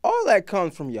blessing, all that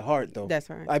comes from your heart though. That's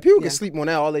right. Like people can sleep on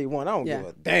that all they want. I don't give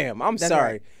a damn. I'm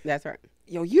sorry. Right. That's right.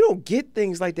 Yo, you don't get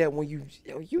things like that when you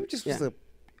just was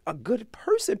a good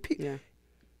person.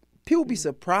 People be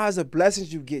surprised the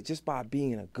blessings you get just by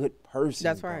being a good person.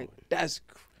 That's right. That's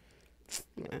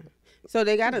So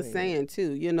they got a saying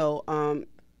too, you know,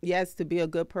 yes, to be a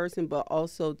good person, but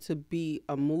also to be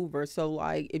a mover. So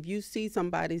like if you see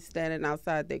somebody standing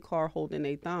outside their car holding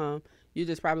their thumb, you're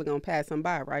just probably gonna pass them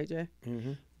by, right, Jay?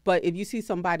 Mm-hmm. But if you see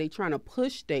somebody trying to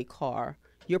push their car,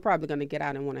 you're probably gonna get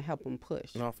out and want to help them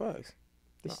push. No facts.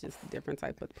 It's just a different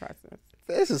type of process.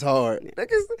 This is hard.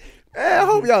 I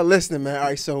hope y'all listening, man. All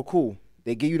right, so cool.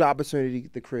 They give you the opportunity to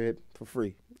get the crib for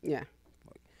free. Yeah.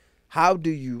 How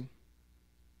do you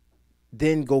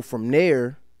then go from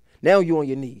there? Now you on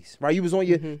your knees, right? You was on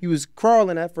your, you was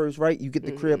crawling at first, right? You get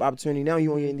the crib opportunity. Now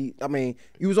you on your knees. I mean,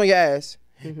 you was on your ass.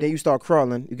 Then you start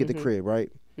crawling. You get the crib,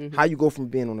 right? How you go from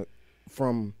being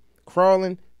from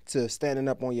crawling to standing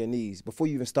up on your knees before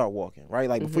you even start walking, right?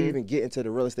 Like before you even get into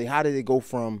the real estate, how did it go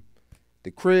from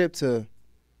the crib to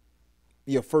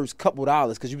your first couple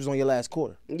dollars because you was on your last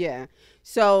quarter? Yeah.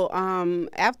 So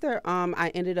after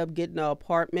I ended up getting an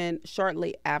apartment,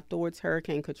 shortly afterwards,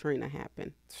 Hurricane Katrina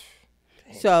happened.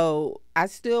 Damn. So I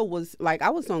still was like, I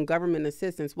was on government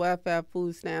assistance, welfare,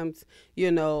 food stamps, you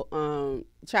know,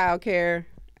 child care,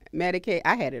 Medicaid.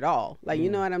 I had it all. Like, you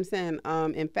know what I'm saying?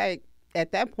 In fact,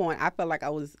 at that point, I felt like I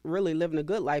was really living a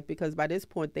good life because by this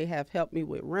point, they have helped me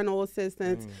with rental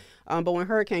assistance. But when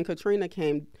Hurricane Katrina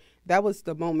came, that was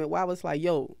the moment where I was like,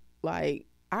 yo, like,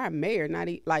 our mayor,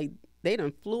 like, they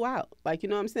done flew out. Like, you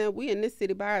know what I'm saying? We in this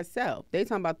city by ourselves. They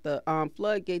talking about the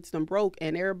floodgates done broke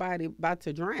and everybody about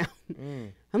to drown.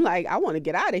 I'm like, I want to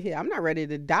get out of here. I'm not ready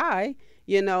to die,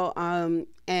 you know,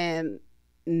 and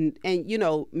you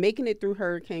know, making it through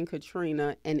Hurricane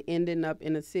Katrina and ending up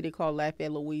in a city called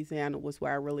Lafayette, Louisiana was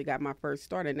where I really got my first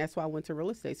start. And that's why I went to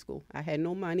real estate school. I had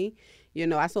no money. You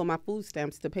know, I sold my food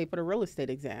stamps to pay for the real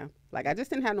estate exam. Like, I just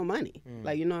didn't have no money.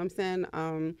 Like, you know what I'm saying?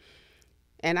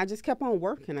 And I just kept on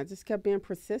working. I just kept being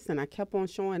persistent. I kept on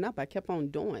showing up. I kept on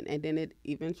doing. And then it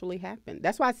eventually happened.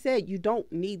 That's why I said you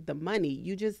don't need the money.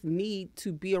 You just need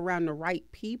to be around the right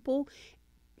people.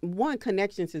 One,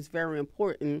 connections is very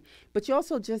important, but you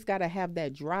also just got to have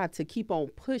that drive to keep on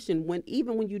pushing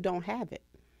even when you don't have it.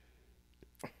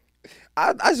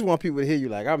 I just want people to hear you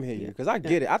like I'm hearing you, because I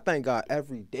get it. I thank God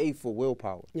every day for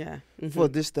willpower. Yeah. For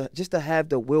just to have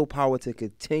the willpower to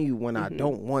continue when I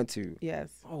don't want to. Yes.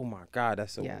 Oh my God,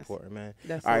 that's so important, man.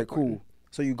 That's all right, important. cool.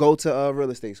 So you go to real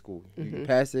estate school. You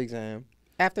pass the exam.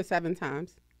 After 7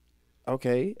 times.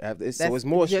 Okay. So it's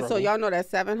more struggle. Just so y'all know,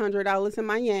 that's $700 in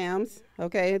my yams.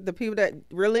 Okay. The people that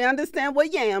really understand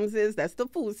what yams is, that's the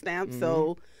food stamp.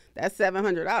 So that's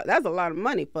 $700. That's a lot of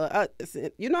money for us.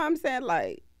 You know what I'm saying?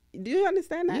 Like, do you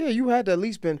understand that? Yeah, you had to at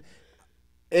least been,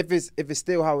 if it's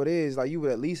still how it is, like you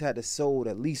would at least had to sold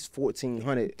at least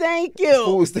 1,400. Thank you.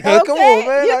 Food stamp. Come on,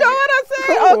 man. You like, know what I'm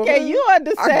saying? Okay, you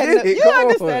understand. You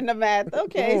understand the math.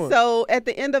 Okay, so at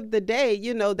the end of the day,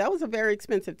 you know, that was a very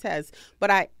expensive test, but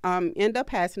I end up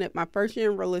passing it. My first year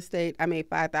in real estate, I made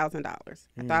 $5,000.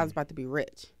 I thought I was about to be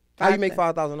rich. How you make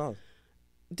 $5,000?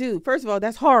 Dude, first of all,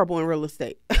 that's horrible in real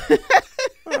estate.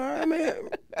 All right, man.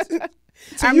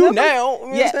 To you now, you know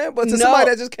what I'm saying? But to somebody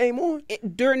that just came on.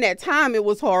 During that time, it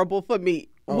was horrible for me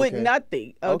with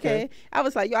nothing, okay? I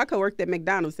was like, yo, I could work at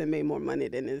McDonald's and make more money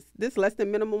than this. This less than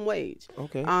minimum wage.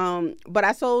 Okay. But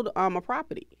I sold a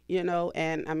property, you know,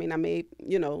 and I mean, I made,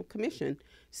 you know, commission.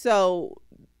 So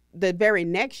the very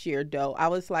next year, though, I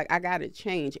was like, I got to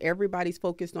change. Everybody's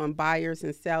focused on buyers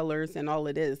and sellers and all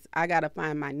of this. I got to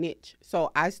find my niche.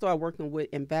 So I started working with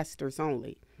investors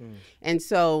only. And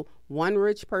so one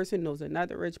rich person knows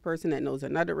another rich person that knows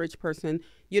another rich person.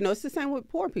 You know, it's the same with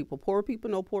poor people. Poor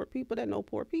people know poor people that know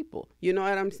poor people. You know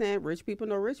what I'm saying? Rich people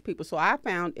know rich people. So I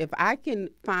found if I can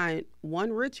find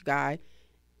one rich guy,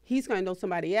 he's going to know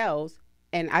somebody else.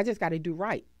 And I just got to do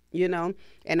right, you know?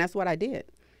 And that's what I did.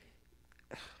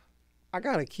 I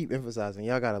gotta keep emphasizing.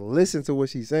 Y'all gotta listen to what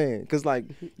she's saying, cause like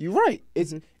you're right.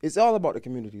 It's all about the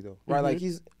community though, right? Like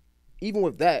even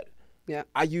with that. Yeah,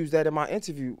 I use that in my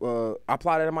interview. I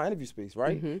apply that in my interview space,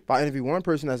 right? If I interview one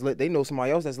person that's lit, they know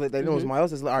somebody else that's lit. They know somebody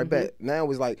else that's lit. All right, bet. Now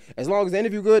it's like, as long as the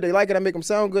interview good, they like it, I make them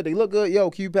sound good, they look good. Yo,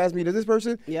 can you pass me to this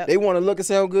person? Yep. They want to look and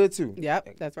sound good too.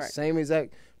 Yep, that's right. Same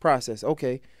exact process.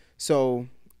 Okay, so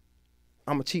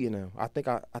I'm a cheater now. I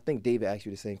think David asked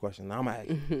you the same question. Now I'm gonna ask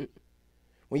you.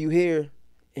 When you hear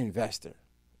investor,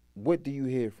 what do you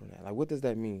hear from that? Like, what does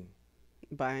that mean?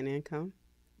 Buying income.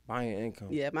 Buying income.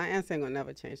 Yeah, my answer ain't gonna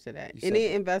never change to that. Any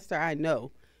investor I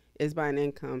know is buying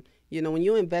income. You know, when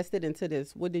you invested into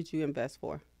this, what did you invest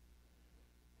for?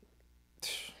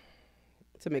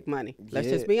 To make money. Let's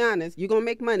just be honest. You're gonna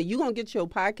make money. You're gonna get your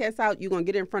podcast out. You're gonna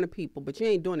get it in front of people, but you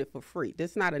ain't doing it for free.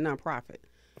 This is not a nonprofit.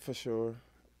 For sure.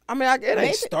 I mean, it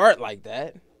ain't start like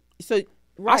that. So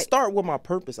right. I start with my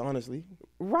purpose, honestly.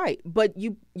 Right, but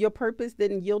your purpose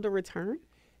didn't yield a return?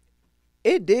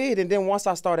 It did, and then once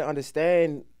I started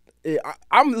understanding,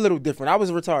 I'm a little different. I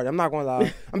was retarded. I'm not going to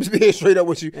lie. I'm just being straight up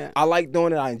with you. Yeah. I like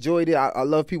doing it. I enjoyed it. I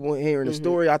love people hearing the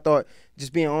story. I thought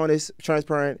just being honest,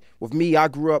 transparent. With me, I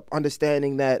grew up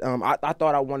understanding that I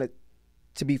thought I wanted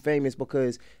to be famous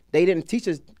because they didn't teach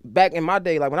us back in my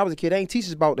day. Like when I was a kid, they didn't teach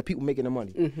us about the people making the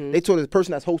money. They taught us the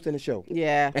person that's hosting the show.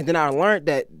 Yeah. And then I learned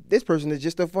that this person is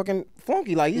just a fucking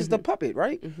flunky. Like he's the puppet,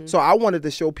 right? So I wanted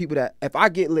to show people that if I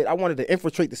get lit, I wanted to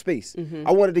infiltrate the space.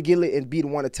 I wanted to get lit and be the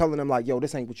one to telling them like, yo,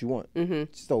 this ain't what you want.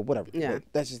 So whatever. Yeah. But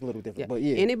that's just a little different. Yeah. But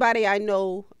yeah. Anybody I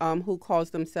know who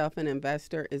calls themselves an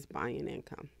investor is buying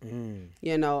income.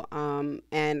 You know,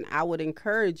 and I would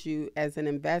encourage you as an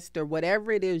investor,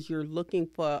 whatever it is you're looking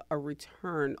for a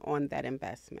return on that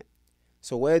investment.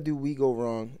 So where do we go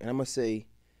wrong? And I'm going to say,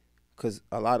 because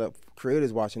a lot of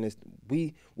creators watching this,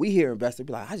 we hear investor,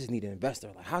 be like, I just need an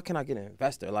investor. Like, how can I get an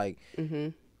investor? Like,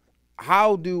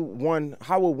 how would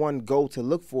one go to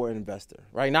look for an investor,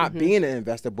 right? Not being an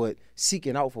investor, but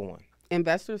seeking out for one.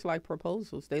 Investors like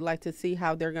proposals. They like to see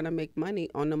how they're going to make money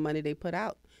on the money they put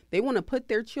out. They want to put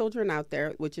their children out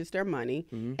there, which is their money,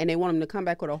 and they want them to come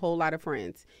back with a whole lot of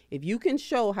friends. If you can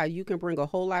show how you can bring a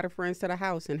whole lot of friends to the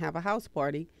house and have a house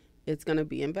party, it's going to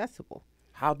be investable.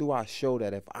 How do I show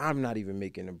that if I'm not even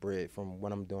making the bread from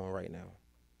what I'm doing right now?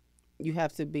 You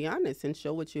have to be honest and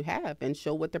show what you have and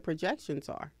show what the projections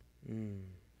are.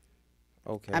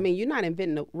 Okay. I mean, you're not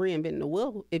reinventing the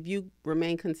wheel. If you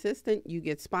remain consistent, you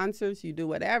get sponsors, you do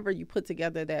whatever, you put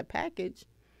together that package,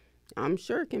 I'm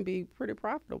sure it can be pretty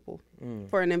profitable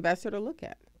for an investor to look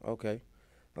at. Okay.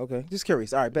 Just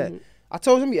curious. All right, bet. I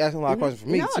told him you asking a lot of questions for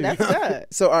me, no, too. That's good.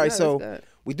 So, all right, No,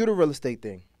 we do the real estate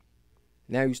thing.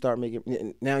 Now you start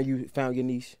making, now you found your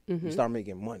niche, you start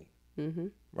making money,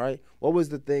 right? What was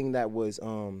the thing that was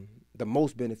the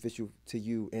most beneficial to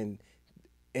you and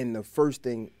the first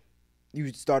thing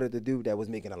you started to do that was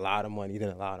making a lot of money,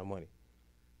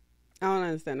 I don't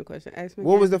understand the question. Ask me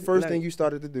What again. was the first thing you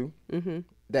started to do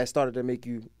that started to make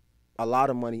you a lot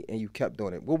of money and you kept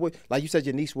doing it? Like you said,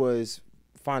 your niche was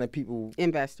finding people.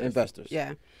 Investors.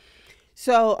 Yeah.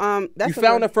 So that's you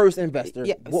found the first investor.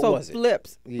 Yeah. What so was it?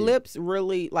 flips. Flips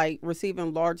really like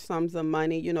receiving large sums of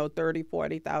money, you know,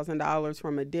 $30,000, $40,000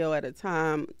 from a deal at a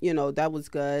time. You know, that was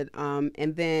good.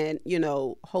 And then, you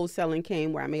know, wholesaling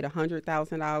came where I made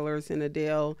 $100,000 in a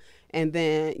deal. And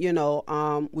then, you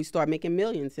know, we started making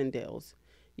millions in deals,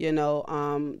 you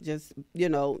know, just, you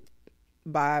know,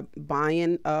 by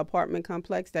buying an apartment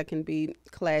complex that can be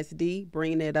Class D,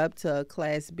 bringing it up to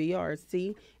Class B or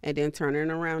C, and then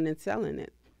turning around and selling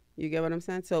it. You get what I'm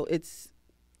saying? So it's,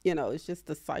 you know, it's just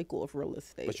the cycle of real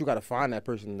estate. But you got to find that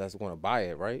person that's going to buy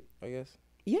it, right? I guess.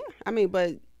 Yeah. I mean,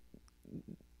 but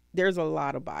there's a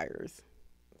lot of buyers.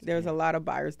 There's a lot of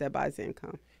buyers that buys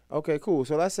income. Okay, cool.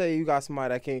 So let's say you got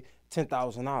somebody that came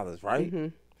 $10,000, right?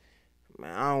 Man,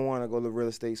 I don't want to go to real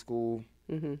estate school.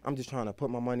 I'm just trying to put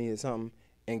my money in something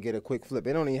and get a quick flip.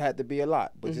 It don't even have to be a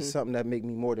lot, but just something that make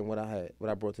me more than what I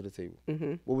brought to the table.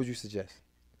 What would you suggest?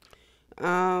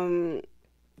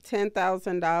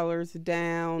 $10,000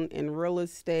 down in real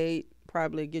estate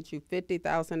probably get you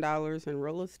 $50,000 in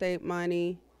real estate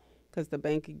money because the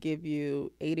bank could give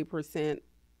you 80%.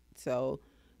 So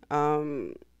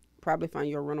Probably find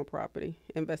you a rental property,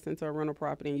 invest into a rental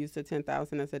property, and use the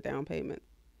 $10,000 as a down payment.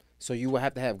 So you would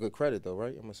have to have good credit, though,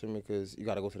 right? I'm assuming because you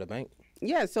got to go to the bank.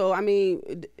 Yeah, so I mean,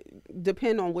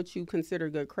 depend on what you consider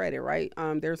good credit, right?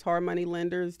 There's hard money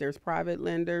lenders, there's private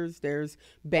lenders, there's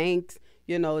banks.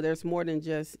 There's more than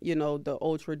just the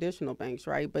old traditional banks,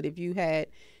 right? But if you had,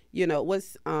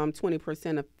 what's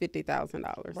 20% of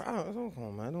 $50,000? Wow, come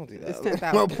on, man, don't do that. It's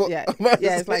 10,000. Yeah,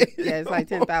 it's like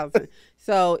 10,000.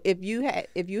 So if you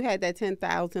had that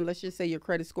 10,000, let's just say your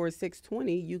credit score is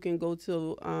 620, you can go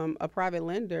to a private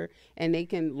lender and they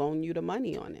can loan you the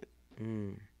money on it.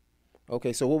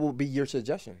 Okay, so what would be your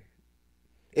suggestion?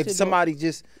 If somebody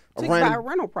just buy a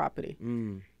rental property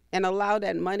and allow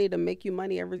that money to make you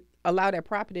money allow that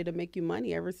property to make you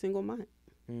money every single month.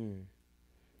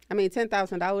 I mean,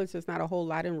 $10,000 is not a whole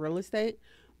lot in real estate,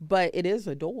 but it is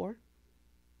a door.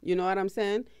 You know what I'm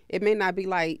saying? It may not be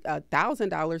like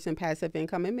 $1,000 in passive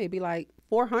income. It may be like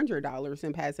 $400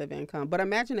 in passive income. But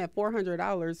imagine that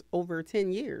 $400 over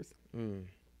 10 years.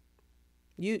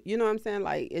 You know what I'm saying?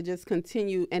 Like, it just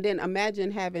continue. And then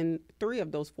imagine having 3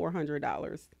 of those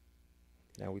 $400.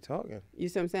 Now we talking. You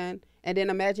see what I'm saying? And then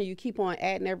imagine you keep on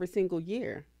adding every single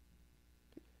year.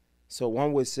 So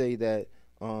one would say that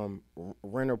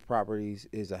rental properties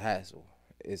is a hassle.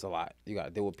 It's a lot. You got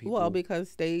to deal with people. Well,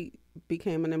 because they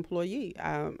became an employee.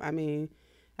 I mean,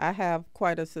 I have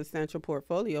quite a substantial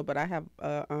portfolio, but I have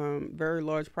a very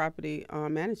large property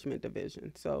management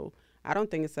division. So I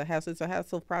don't think it's a hassle. It's a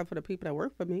hassle probably for the people that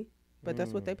work for me, but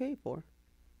that's what they paid for.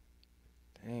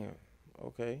 Damn.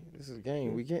 Okay, this is a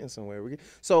game. We getting somewhere.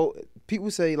 So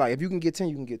people say, like, if you can get 10,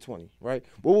 you can get 20, right?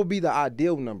 What would be the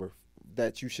ideal number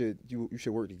that you should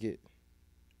work to get?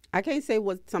 I can't say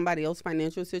what somebody else's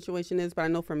financial situation is, but I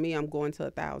know for me, I'm going to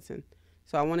 1,000.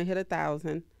 So I want to hit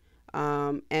 1,000.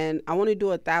 And I want to do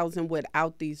 1,000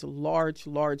 without these large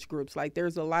groups. Like,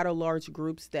 there's a lot of large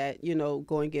groups that,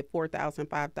 go and get 4,000,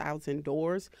 5,000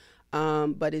 doors.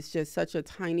 But it's just such a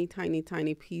tiny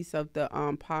piece of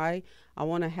the pie. I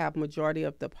want to have majority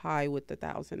of the pie with the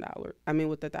 $1,000. I mean,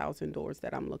 with the 1,000 doors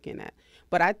that I'm looking at.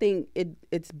 But I think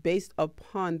it's based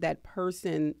upon that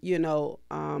person,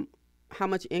 how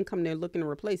much income they're looking to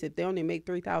replace. If they only make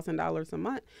 $3,000 a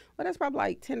month, well, that's probably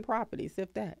like 10 properties,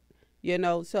 if that.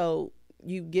 So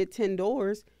you get 10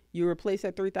 doors, you replace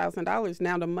that $3,000.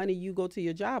 Now the money you go to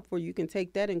your job for, you can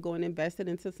take that and go and invest it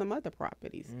into some other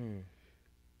properties.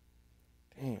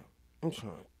 Damn,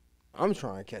 I'm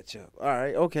trying to catch up. All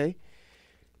right, okay.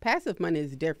 Passive money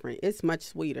is different. It's much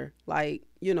sweeter. Like,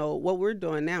 what we're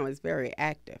doing now is very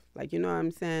active. Like, you know what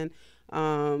I'm saying?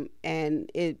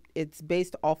 And it's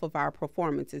based off of our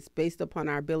performance. It's based upon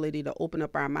our ability to open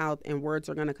up our mouth and words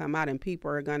are going to come out and people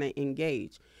are going to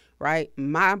engage, right?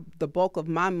 The bulk of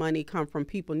my money come from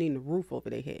people needing a roof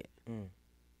over their head.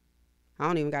 I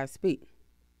don't even got to speak.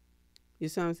 You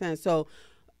see what I'm saying? So,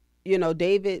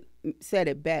 David said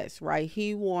it best, right?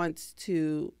 He wants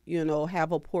to,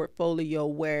 have a portfolio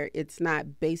where it's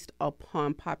not based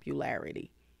upon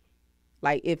popularity.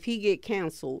 Like, if he get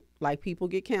canceled, like people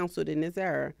get canceled in this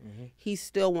era, he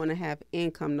still want to have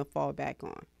income to fall back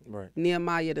on. Right.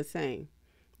 Nehemiah the same.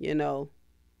 It's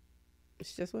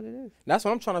just what it is. That's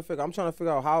what I'm trying to figure. I'm trying to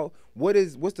figure out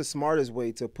what's the smartest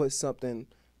way to put something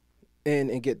in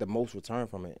and get the most return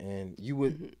from it. And you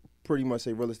would pretty much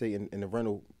say real estate and the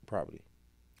rental property.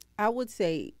 I would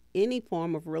say any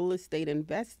form of real estate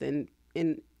investing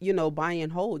in, buy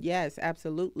and hold. Yes,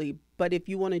 absolutely. But if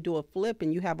you want to do a flip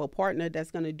and you have a partner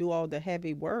that's going to do all the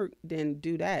heavy work, then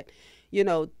do that.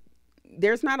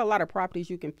 There's not a lot of properties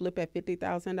you can flip at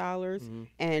 $50,000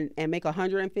 and make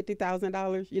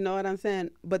 $150,000. You know what I'm saying?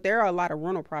 But there are a lot of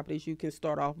rental properties you can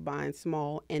start off buying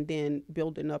small and then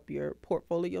building up your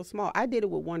portfolio small. I did it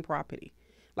with one property.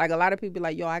 Like, a lot of people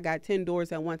like, yo, I got 10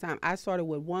 doors at one time. I started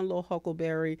with one little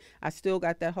Huckleberry. I still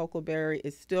got that Huckleberry.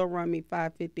 It still run me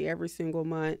 $550 every single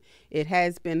month. It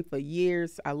has been for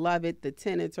years. I love it. The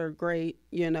tenants are great,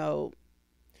 So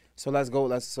let's go.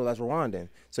 Let's rewind then.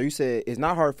 So you said it's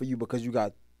not hard for you because you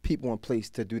got people in place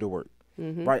to do the work,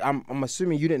 right? I'm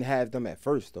assuming you didn't have them at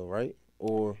first though, right?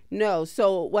 Or no.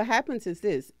 So what happens is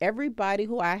this: everybody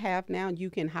who I have now, you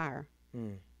can hire.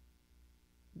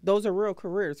 Those are real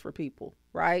careers for people,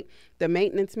 right? The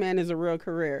maintenance man is a real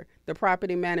career. The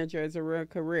property manager is a real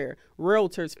career.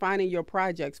 Realtors finding your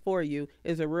projects for you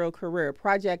is a real career.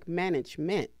 Project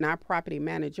management, not property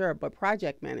manager, but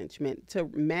project management to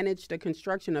manage the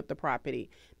construction of the property.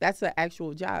 That's an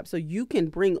actual job. So you can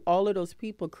bring all of those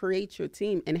people, create your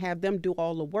team and have them do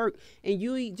all the work. And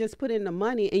you just put in the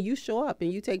money and you show up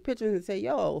and you take pictures and say,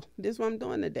 yo, this is what I'm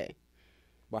doing today.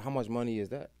 But how much money is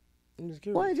that? I'm just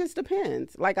curious. Well, it just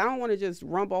depends. Like, I don't want to just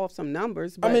rumble off some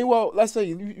numbers. But I mean, well, let's say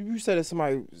you said it's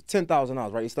somebody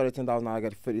 $10,000, right? You started $10,000, I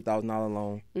got a $50,000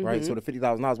 loan, right? So the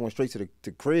 $50,000 went straight to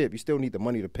the crib. You still need the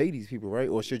money to pay these people, right?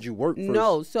 Or should you work first?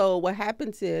 No. So what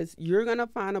happens is you're gonna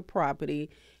find a property.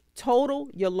 Total,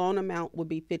 your loan amount would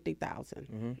be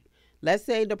 $50,000. Let's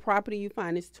say the property you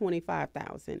find is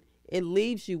 $25,000. It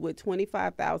leaves you with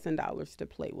 $25,000 to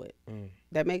play with.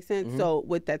 That makes sense? So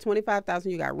with that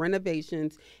 $25,000, you got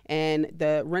renovations, and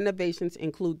the renovations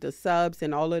include the subs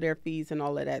and all of their fees and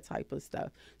all of that type of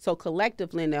stuff. So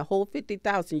collectively, in that whole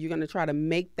 $50,000, you're going to try to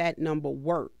make that number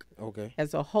work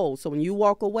as a whole. So when you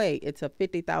walk away, it's a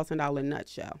 $50,000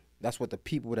 nutshell. That's what the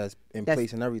people that's in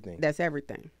place and everything. That's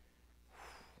everything.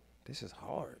 This is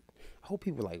hard. I hope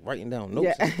people like writing down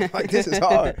notes. Yeah. Like, this is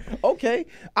hard. Okay.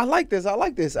 I like this. All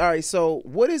right. So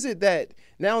what is it that,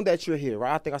 now that you're here,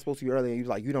 right? I think I spoke to you earlier, and you was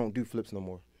like, you don't do flips no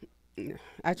more.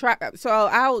 I try. So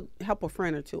I'll help a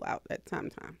friend or two out at time.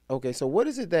 Okay. So what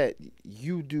is it that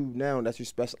you do now that's your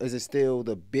special? Is it still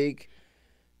the big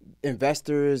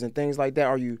investors and things like that?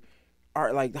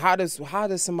 How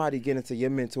does somebody get into your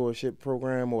mentorship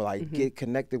program, or like get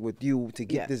connected with you to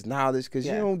get this knowledge? Because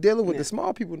you don't dealing with the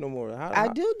small people no more. I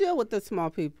do deal with the small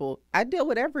people. I deal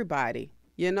with everybody.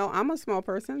 You know, I'm a small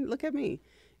person. Look at me.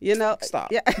 You know,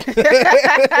 stop. Yeah.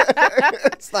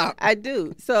 Stop. I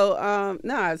do. So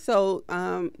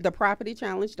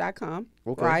thepropertychallenge.com,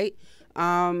 right?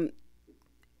 On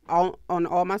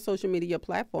all my social media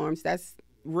platforms, that's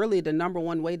really the number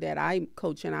one way that I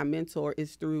coach and I mentor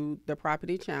is through the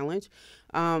Property Challenge.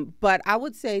 But I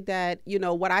would say that, you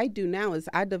know, what I do now is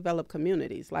I develop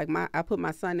communities. Like I put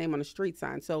my son's name on a street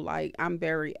sign. So like I'm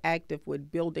very active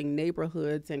with building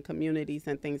neighborhoods and communities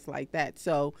and things like that.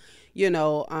 So, you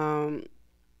know,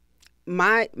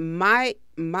 my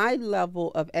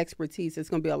level of expertise is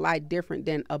going to be a lot different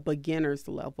than a beginner's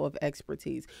level of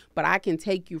expertise, but I can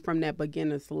take you from that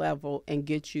beginner's level and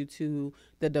get you to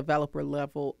the developer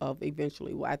level of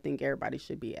eventually what I think everybody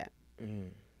should be at.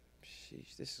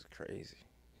 Sheesh, this is crazy.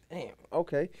 Damn.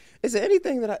 Okay. Is there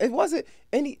anything that it wasn't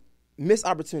any missed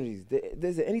opportunities?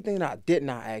 Is there anything that I did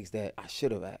not ask that I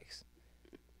should have asked?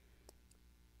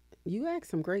 You asked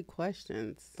some great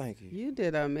questions. Thank you. You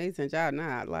did an amazing job.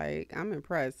 I'm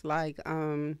impressed.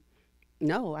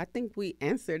 No, I think we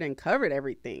answered and covered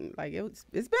everything. Like it's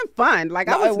been fun. Like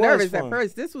I was nervous at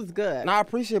first. This was good. No, I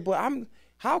appreciate it, but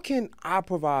how can I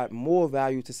provide more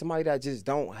value to somebody that just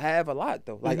don't have a lot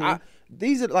though? Like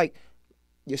these are like,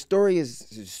 your story is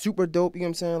super dope, you know what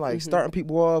I'm saying? Like starting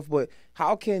people off, but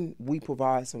how can we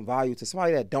provide some value to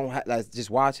somebody that don't have, that's just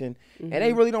watching and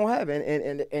they really don't have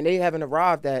it, and they haven't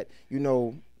arrived at, you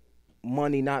know,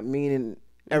 money not meaning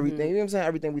everything, you know what I'm saying?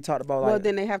 Everything we talked about. Well,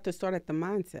 then they have to start at the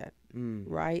mindset,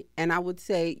 right? And I would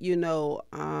say,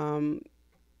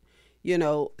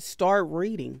 start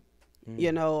reading,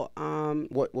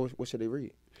 What should they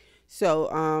read?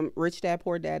 So, Rich Dad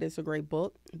Poor Dad is a great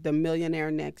book. The Millionaire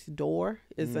Next Door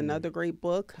is another great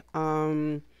book.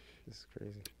 This is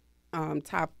crazy.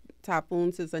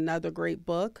 Typhoons is another great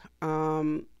book.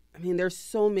 I mean, there's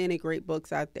so many great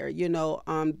books out there. You know,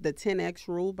 The 10X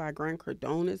Rule by Grant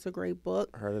Cardone is a great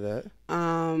book. Heard of that?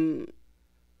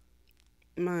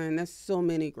 Man, there's so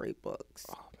many great books.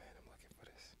 Oh man, I'm looking for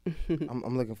this.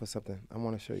 I'm looking for something. I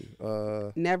want to show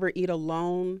you. Never Eat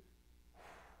Alone.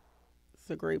 It's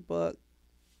a great book.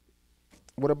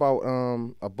 What about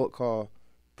a book called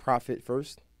Profit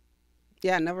First?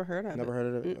 Yeah, I never heard of it. Never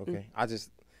heard of it? Okay.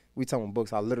 We talking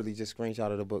books. I literally just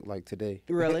screenshotted a book like today.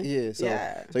 Really?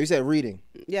 Yeah. So you said reading.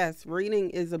 Yes, reading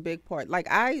is a big part. Like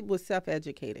I was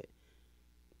self-educated.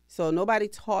 So nobody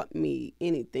taught me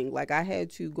anything. Like I had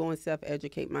to go and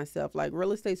self-educate myself. Like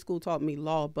real estate school taught me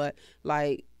law, but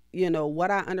like, you know,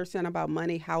 what I understand about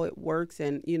money, how it works,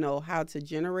 and, you know, how to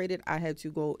generate it, I had to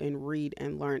go and read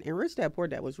and learn. And Rich Dad Poor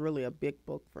Dad was really a big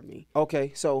book for me.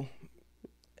 Okay, so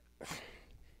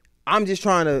I'm just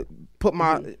trying to put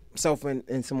myself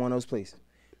in someone else's place.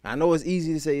 I know it's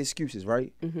easy to say excuses,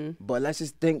 right? But let's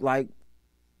just think like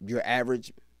your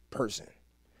average person.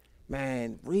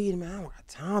 Man, read, man, I don't got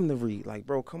time to read. Like,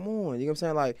 bro, come on. You know what I'm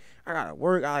saying? Like, I got to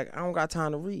work. I don't got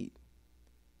time to read.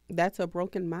 That's a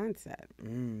broken mindset.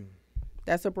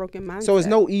 That's a broken mindset. So there's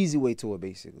no easy way to it,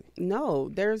 basically. No,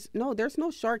 there's no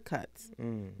shortcuts.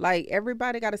 Like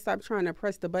everybody got to stop trying to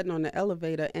press the button on the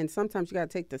elevator, and sometimes you got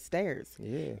to take the stairs.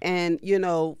 Yeah. And you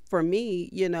know, for me,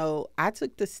 you know, I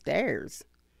took the stairs.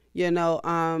 You know,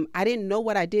 I didn't know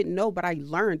what I didn't know, but I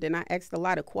learned and I asked a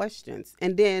lot of questions.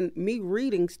 And then me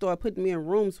reading started putting me in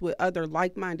rooms with other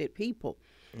like-minded people.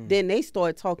 Then they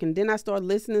started talking. Then I started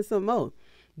listening some more.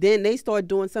 Then they started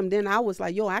doing something. Then I was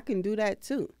like, yo, I can do that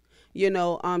too.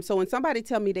 So when somebody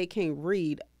tell me they can't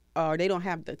read or they don't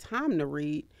have the time to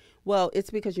read, well, it's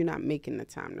because you're not making the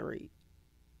time to read.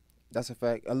 That's a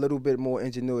fact. A little bit more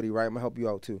ingenuity, right? I'm gonna help you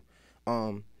out too.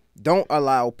 Don't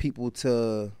allow people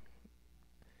to.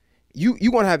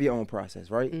 You want to have your own process,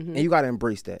 right? And you got to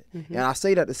embrace that. And I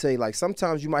say that to say, like,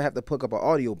 sometimes you might have to pick up an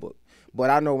audiobook. But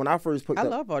I know when I first picked up... I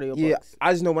love audiobooks. Yeah,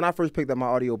 I just know when I first picked up my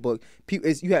audiobook,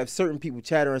 you have certain people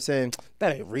chattering saying,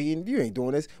 that ain't reading, you ain't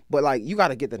doing this. But, like, you got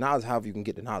to get the knowledge however you can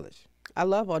get the knowledge. I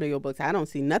love audiobooks. I don't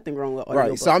see nothing wrong with audiobooks.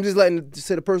 Right, so I'm just letting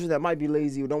to the person that might be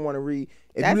lazy or don't want to read.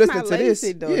 If That's you listen not to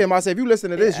lazy, this, though. yeah, I say if you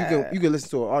listen to this, you can listen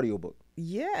to an audiobook.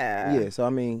 Yeah. Yeah, so I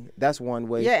mean, that's one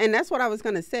way. Yeah, and that's what I was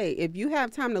going to say. If you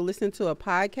have time to listen to a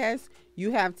podcast,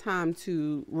 you have time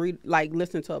to read, like,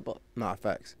 listen to a book. Nah,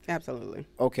 facts. Absolutely.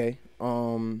 Okay.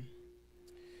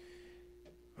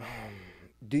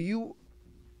 Do you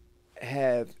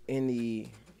have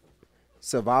any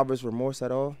survivor's remorse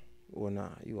at all? Or nah,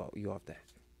 you off that?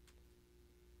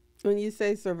 When you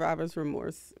say survivor's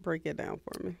remorse, break it down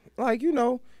for me. Like, you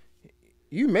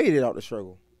made it out the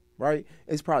struggle, right?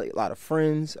 It's probably a lot of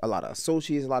friends, a lot of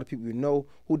associates, a lot of people you know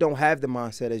who don't have the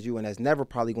mindset as you and that's never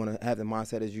probably going to have the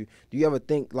mindset as you. Do you ever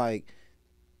think, like,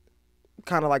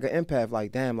 kind of like an empath,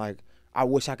 like, damn, like, I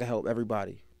wish I could help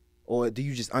everybody? Or do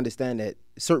you just understand that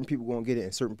certain people going to get it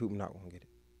and certain people not going to get it?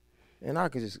 And I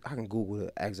can Google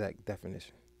the exact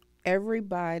definition.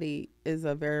 Everybody is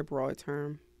a very broad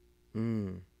term.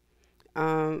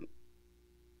 I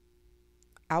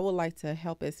would like to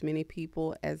help as many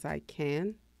people as I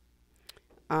can.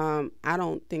 I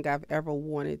don't think I've ever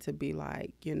wanted to be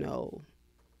like,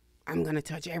 I'm going to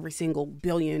touch every single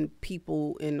billion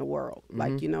people in the world.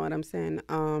 Like, you know what I'm saying?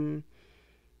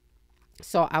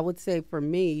 So I would say for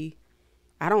me,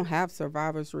 I don't have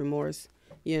survivor's remorse.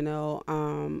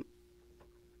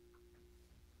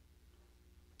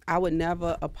 I would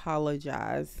never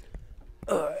apologize.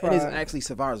 It is actually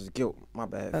survivor's guilt. My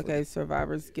bad. Okay,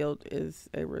 survivor's guilt is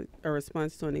a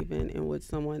response to an event in which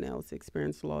someone else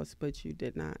experienced loss, but you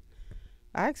did not.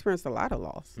 I experienced a lot of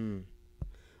loss.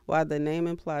 While the name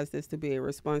implies this to be a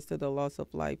response to the loss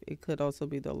of life, it could also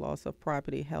be the loss of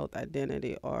property, health,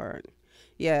 identity, or...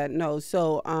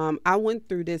 So I went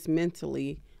through this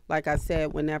mentally, like I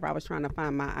said, whenever I was trying to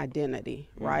find my identity,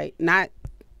 right? Not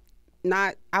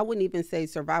I wouldn't even say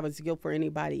survivor's guilt for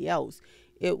anybody else.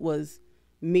 It was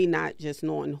me not just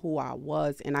knowing who I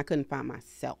was, and I couldn't find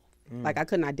myself. Like, I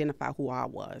couldn't identify who I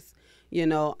was,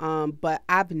 but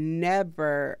I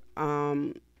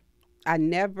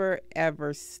never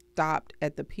ever stopped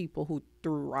at the people who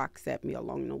threw rocks at me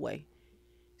along the way.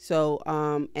 So,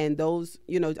 and those,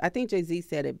 I think Jay-Z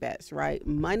said it best, right?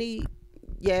 Money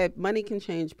can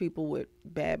change people with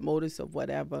bad motives or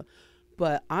whatever,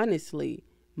 but honestly,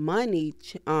 money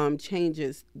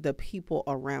changes the people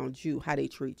around you, how they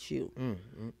treat you,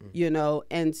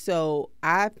 and so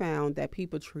I found that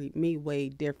people treat me way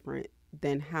different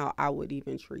than how I would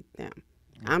even treat them.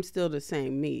 I'm still the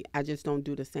same me. I just don't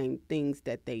do the same things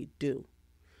that they do.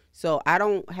 So I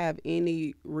don't have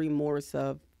any remorse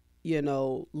of,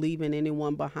 leaving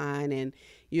anyone behind. And,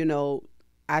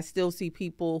 I still see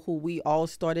people who we all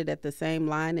started at the same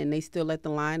line and they still at the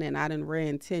line and I done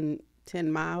ran 10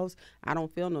 miles. I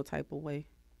don't feel no type of way.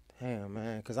 Damn,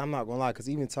 man, because I'm not going to lie, because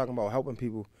even talking about helping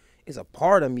people, it's a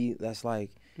part of me that's like,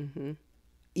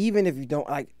 even if you don't,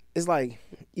 like, it's like,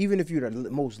 even if you're the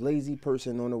most lazy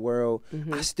person in the world,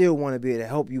 I still want to be able to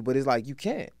help you, but it's like, you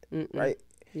can't, right?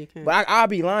 You can't. But I'll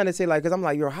be lying to say, like, because I'm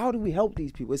like, how do we help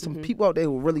these people? There's some people out there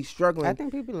who are really struggling. I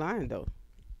think people be lying, though.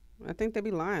 I think they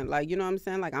be lying. Like, you know what I'm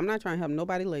saying? Like, I'm not trying to help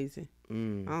nobody lazy. I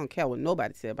don't care what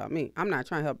nobody say about me. I'm not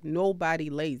trying to help nobody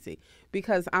lazy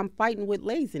because I'm fighting with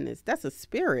laziness. That's a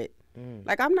spirit.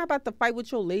 Like, I'm not about to fight with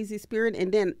your lazy spirit,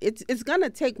 and then it's going to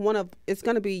take it's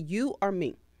going to be you or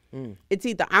me. It's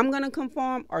either I'm going to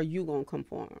conform or you going to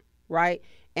conform, right?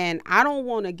 And I don't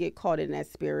want to get caught in that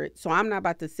spirit, so I'm not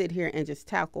about to sit here and just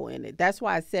tackle in it. That's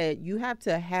why I said you have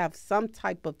to have some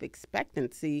type of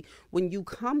expectancy when you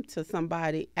come to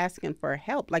somebody asking for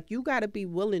help. Like, you got to be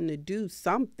willing to do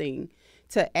something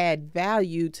to add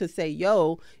value, to say,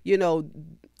 yo,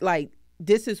 like,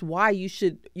 this is why you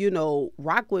should,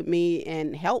 rock with me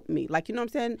and help me. Like, you know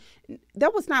what I'm saying?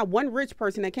 There was not one rich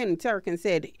person that came to Terrica and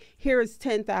said, here is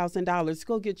 $10,000,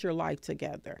 go get your life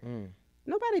together.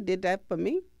 Nobody did that for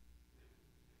me.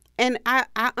 And I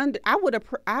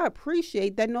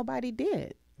appreciate that nobody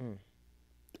did.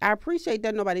 I appreciate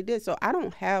that nobody did. So I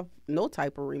don't have no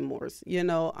type of remorse, in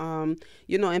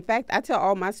fact, I tell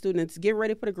all my students, get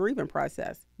ready for the grieving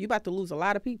process. You about to lose a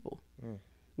lot of people.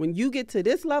 When you get to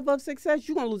this level of success,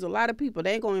 you're going to lose a lot of people.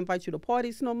 They ain't going to invite you to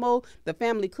parties no more. The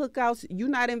family cookouts, you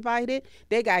not invited.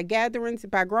 They got gatherings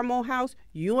by grandma's house.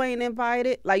 You ain't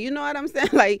invited. Like, you know what I'm saying?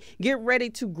 Like, get ready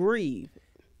to grieve.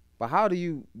 But how do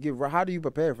you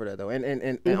prepare for that though?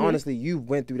 And honestly, you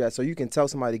went through that, so you can tell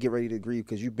somebody to get ready to grieve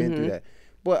because you've been through that.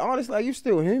 But honestly, like, you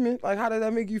still human. Like, how did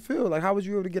that make you feel? Like, how was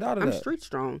you able to get out of that? I'm street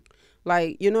strong.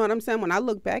 Like, you know what I'm saying? When I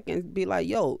look back and be like,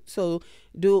 yo, so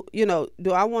do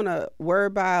I want to worry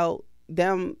about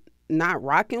them not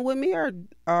rocking with me, or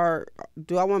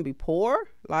do I want to be poor?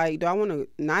 Like, do I want to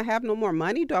not have no more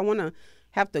money? Do I want to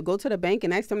have to go to the bank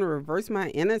and ask them to reverse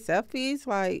my NSF fees?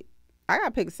 Like, I got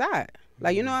to pick a side.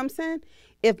 Like, you know what I'm saying?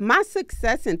 If my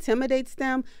success intimidates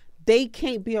them, they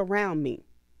can't be around me.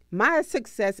 My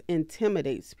success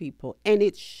intimidates people, and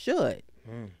it should.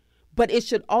 But it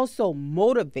should also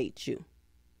motivate you.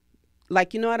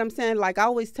 Like, you know what I'm saying? Like, I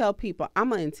always tell people, I'm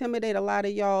going to intimidate a lot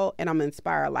of y'all, and I'm going to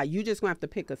inspire a lot. You just going to have to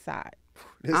pick a side.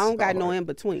 I don't got no in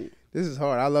between. This is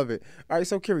hard. I love it. All right,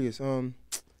 so curious.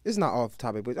 It's not off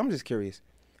topic, but I'm just curious.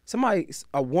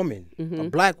 A woman, a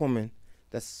black woman,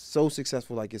 that's so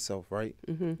successful like yourself, right?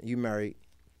 You married.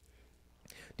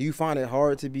 Do you find it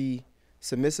hard to be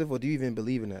submissive, or do you even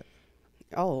believe in that?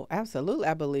 Oh, absolutely.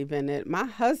 I believe in it. My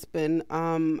husband,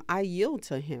 I yield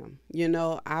to him. You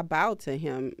know, I bow to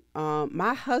him.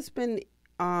 My husband,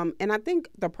 and I think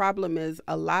the problem is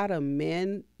a lot of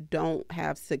men don't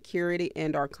have security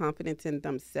and are confident in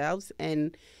themselves.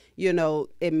 And, you know,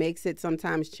 it makes it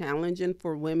sometimes challenging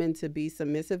for women to be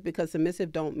submissive, because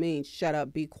submissive don't mean shut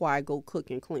up, be quiet, go cook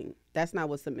and clean. That's not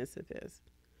what submissive is,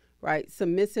 right?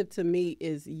 Submissive to me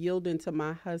is yielding to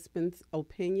my husband's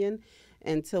opinion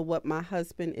and to what my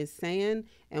husband is saying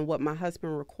and what my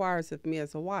husband requires of me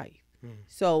as a wife.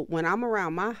 So when I'm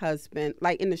around my husband,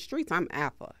 like in the streets, I'm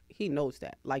alpha. He knows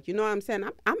that. Like, you know what I'm saying?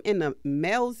 I'm in the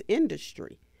male's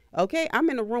industry. Okay,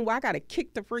 I'm in a room where I got to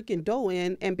kick the freaking door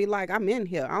in and be like, I'm in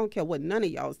here. I don't care what none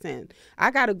of y'all saying. I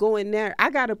got to go in there.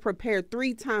 I got to prepare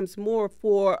 3 times more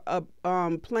for a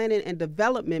planning and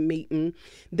development meeting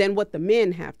than what the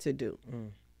men have to do.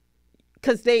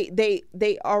 Because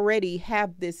they already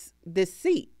have this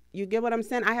seat. You get what I'm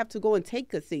saying? I have to go and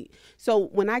take a seat. So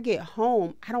when I get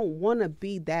home, I don't want to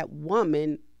be that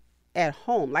woman at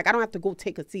home. Like, I don't have to go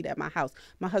take a seat at my house.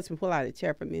 My husband pull out a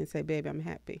chair for me and say, baby, I'm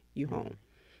happy. You home.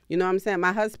 You know what I'm saying?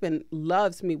 My husband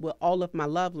loves me with all of my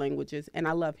love languages, and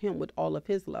I love him with all of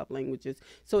his love languages.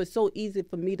 So it's so easy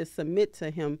for me to submit to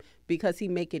him because he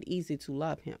make it easy to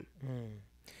love him.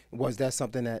 Was that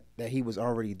something that he was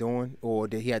already doing, or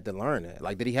did he have to learn that?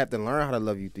 Like, did he have to learn how to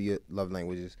love you through your love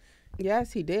languages?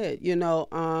 Yes, he did. You know,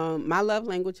 my love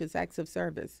language is acts of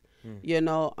service. You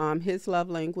know, his love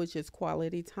language is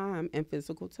quality time and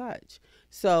physical touch.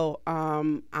 So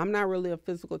I'm not really a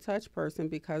physical touch person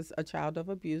because a child of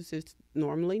abuse is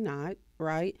normally not,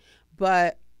 right?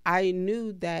 But I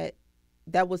knew that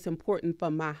was important for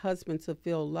my husband to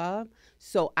feel love.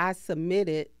 So I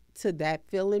submitted to that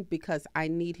feeling because I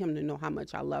need him to know how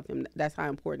much I love him. That's how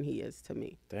important he is to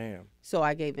me. Damn. So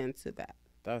I gave in to that.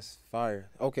 That's fire.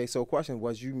 Okay, so question,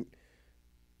 was you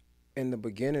in the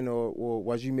beginning or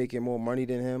was you making more money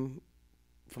than him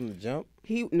from the jump?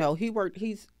 He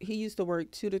used to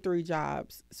work 2 to 3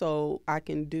 jobs so I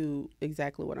can do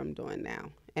exactly what I'm doing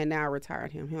now. And now I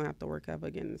retired him. He don't have to work ever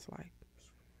again in his life.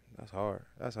 That's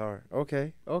hard.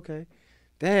 Okay.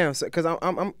 Damn, so, cause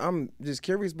I'm just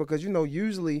curious because, you know,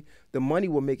 usually the money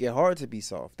will make it hard to be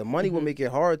soft. The money will make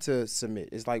it hard to submit.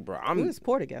 It's like, bro, we was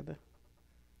poor together.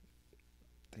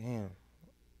 Damn.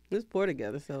 Let's pour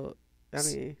together. So, I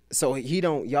mean. So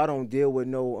y'all don't deal with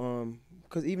no,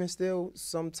 because even still,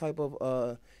 some type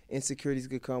of insecurities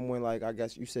could come when, like, I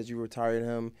guess you said you retired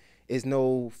him. It's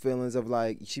no feelings of,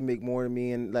 like, she make more than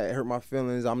me and, like, it hurt my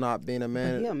feelings. I'm not being a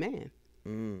man. But he a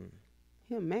man.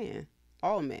 He a man.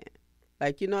 All man.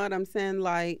 Like, you know what I'm saying?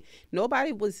 Like,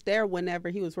 nobody was there whenever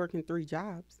he was working 3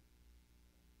 jobs.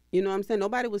 You know what I'm saying?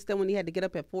 Nobody was there when he had to get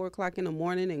up at 4 o'clock in the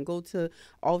morning and go to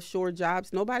offshore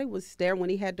jobs. Nobody was there when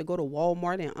he had to go to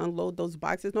Walmart and unload those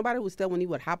boxes. Nobody was there when he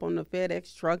would hop on the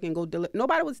FedEx truck and go deliver.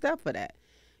 Nobody was there for that.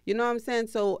 You know what I'm saying?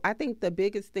 So I think the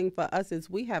biggest thing for us is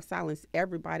we have silenced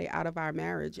everybody out of our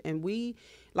marriage. And we,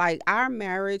 like, our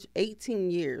marriage,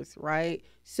 18 years, right?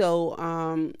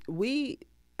 So we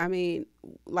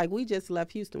just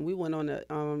left Houston. We went on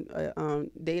a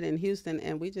date in Houston,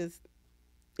 and we just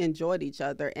enjoyed each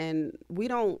other. And we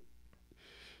don't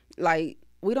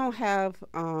have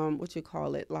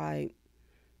like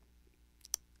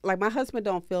my husband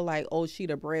don't feel like, oh, she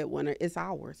the breadwinner. It's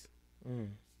ours.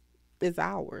 It's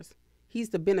ours. He's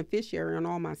the beneficiary on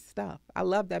all my stuff. I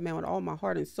love that man with all my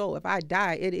heart and soul. If I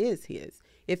die, it is his.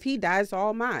 If he dies,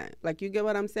 all mine. Like, you get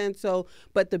what I'm saying? So,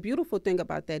 but the beautiful thing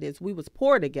about that is we was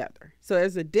poor together. So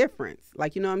there's a difference.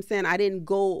 Like, you know what I'm saying? I didn't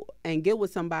go and get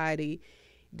with somebody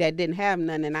that didn't have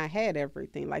none and I had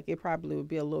everything. Like, it probably would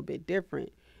be a little bit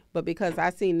different. But because I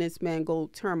seen this man go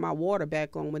turn my water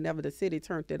back on whenever the city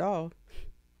turned it off.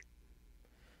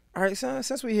 All right, so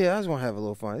since we're here, I just want to have a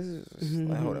little fun.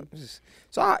 Hold up.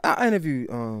 So I interviewed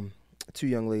 2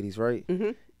 young ladies, right?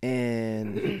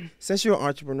 And since you're an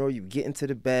entrepreneur, you get into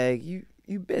the bag.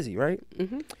 You busy, right?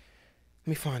 Let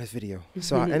me find this video.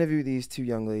 So I interviewed these 2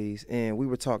 young ladies, and we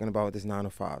were talking about this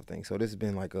 9-to-5 thing. So this has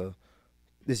been like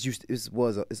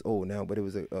it's old now, but it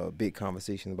was a big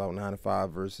conversation about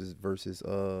 9-to-5 versus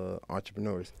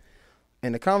entrepreneurs.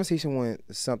 And the conversation went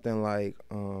something like,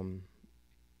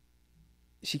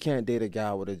 she can't date a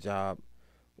guy with a job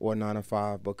or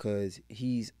 9-to-5 because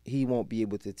he won't be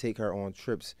able to take her on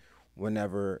trips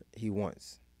whenever he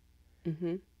wants.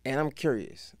 And I'm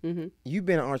curious. You've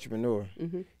been an entrepreneur.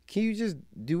 Can you just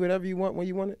do whatever you want when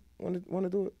you want to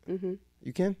do it?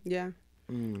 You can? Yeah.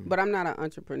 But I'm not an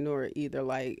entrepreneur either.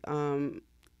 Like, I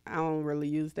don't really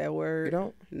use that word. You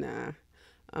don't?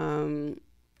 Nah.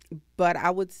 But I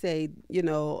would say, you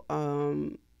know,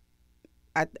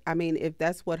 I mean, if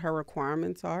that's what her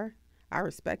requirements are, I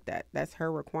respect that. That's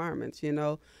her requirements, you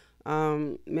know.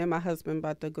 Me and my husband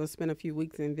about to go spend a few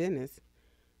weeks in Venice.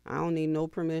 I don't need no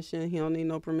permission. He don't need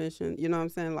no permission. You know what I'm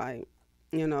saying? Like,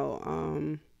 you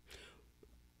know.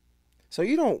 So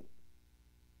you don't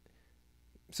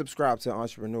subscribe to an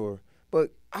entrepreneur,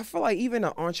 but I feel like even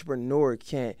an entrepreneur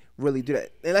can't really do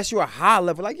that unless you're a high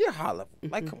level. Like, you're high level.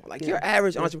 Like, come on, like your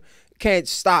average entrepreneur can't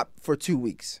stop for 2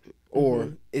 weeks.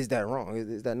 Or is that wrong?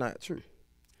 Is that not true?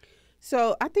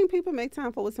 So I think people make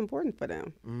time for what's important for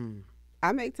them.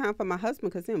 I make time for my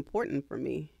husband because it's important for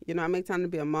me. You know, I make time to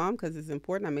be a mom because it's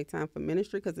important. I make time for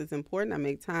ministry because it's important. I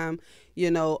make time,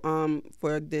 you know,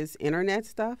 for this internet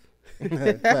stuff.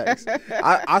 Facts.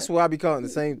 I swear I be calling the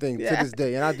same thing to this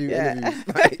day, and I do interviews.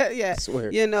 Like, I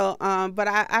swear. You know, but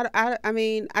I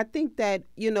mean, I think that,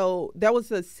 you know, there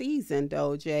was a season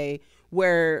though, Jay,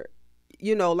 where,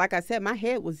 you know, like I said, my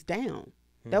head was down.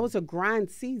 That was a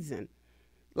grind season.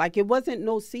 Like, it wasn't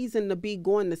no season to be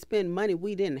going to spend money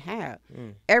we didn't have.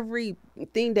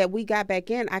 Everything that we got back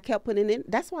in, I kept putting in.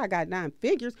 That's why I got 9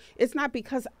 figures. It's not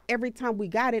because every time we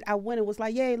got it, I went and was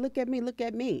like, yay, look at me, look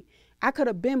at me. I could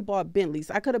have been bought Bentleys.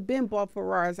 I could have been bought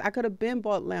Ferraris. I could have been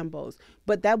bought Lambos.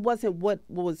 But that wasn't what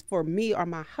was for me or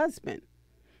my husband.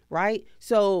 Right?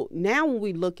 So now when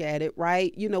we look at it,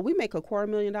 right, you know, we make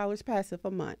 $250,000 passive a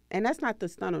month. And that's not to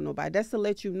stun on nobody. That's to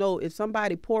let you know if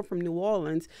somebody poor from New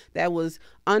Orleans that was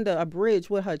under a bridge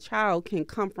with her child can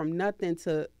come from nothing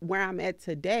to where I'm at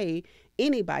today,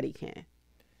 anybody can.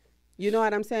 You know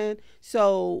what I'm saying?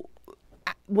 So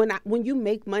when you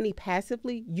make money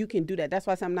passively, you can do that. That's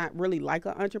why I'm not really like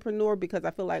an entrepreneur, because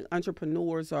I feel like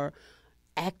entrepreneurs are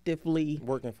actively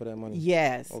working for that money.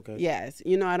 Yes. Okay. Yes.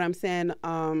 You know what I'm saying?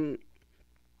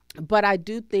 But I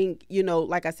do think, you know,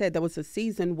 like I said, there was a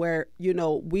season where, you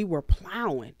know, we were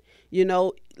plowing, you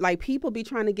know, like people be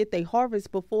trying to get their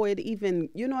harvest before it even,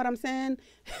 you know what I'm saying?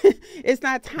 It's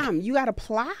not time. You got to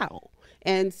plow.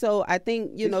 And so I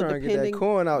think, you know, trying depending, to get that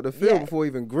corn out the field before it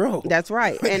even grow. That's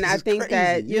right. And I think crazy.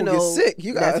 that, you know, get sick.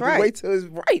 You got to wait till it's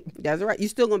ripe. That's right. You're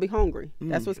still going to be hungry.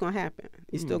 That's what's going to happen.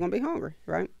 You're still going to be hungry,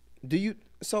 right?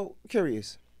 So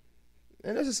curious,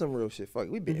 and this is some real shit. Fuck,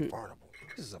 we being vulnerable.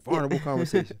 This is a vulnerable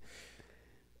conversation.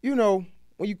 You know,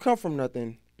 when you come from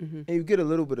nothing and you get a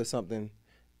little bit of something,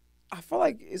 I feel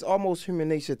like it's almost human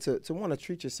nature to want to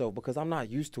treat yourself, because I'm not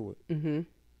used to it.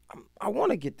 I want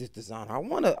to get this design. I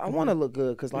want to look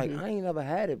good, because like I ain't never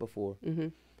had it before.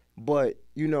 But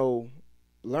you know,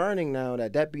 learning now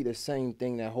that be the same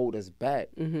thing that hold us back.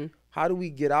 How do we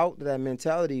get out of that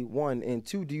mentality? 1 and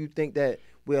 2. Do you think that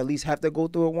we at least have to go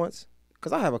through it once?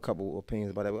 Because I have a couple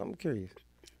opinions about that, but I'm curious.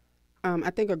 I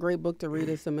think a great book to read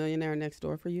is The Millionaire Next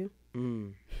Door for you.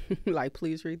 Like,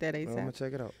 please read that ASAP. I'm gonna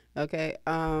check it out. Okay.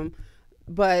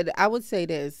 But I would say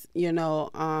this, you know,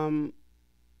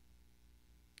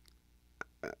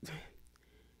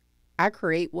 I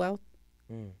create wealth,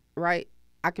 right?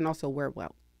 I can also wear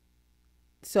wealth.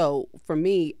 So for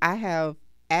me, I have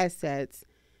assets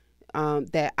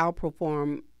that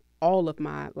outperform all of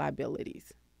my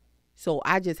liabilities. So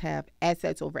I just have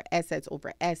assets over assets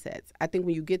over assets. I think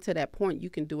when you get to that point, you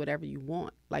can do whatever you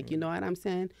want. Like, you know what I'm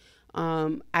saying?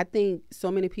 I think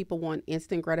so many people want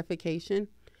instant gratification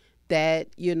that,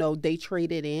 you know, they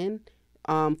trade it in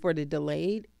for the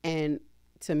delayed. And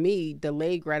to me,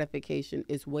 delayed gratification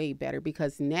is way better,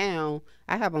 because now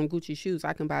I have on Gucci shoes.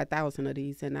 I can buy 1,000 of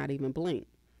these and not even blink.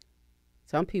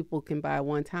 Some people can buy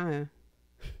one time.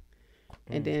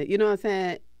 And then, you know what I'm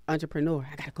saying? Entrepreneur.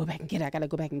 I got to go back and get it. I got to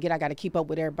go back and get it. I got to keep up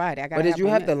with everybody. But did you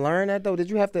have to learn that, though? Did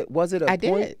you have to, was it a point? I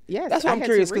did, yes. That's why I'm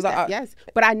curious, because yes.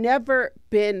 But I never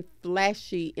been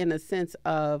flashy in a sense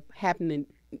of happening.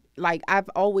 Like, I've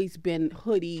always been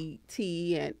hoodie,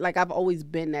 tee, and like I've always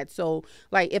been that. So,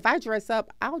 like, if I dress up,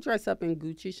 I'll dress up in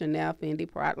Gucci, Chanel, Fendi,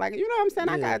 Prada. Like, you know what I'm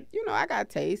saying? Yeah. I got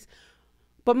taste.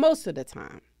 But most of the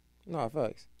time, no,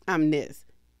 facts. I'm this.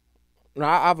 No,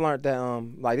 I've learned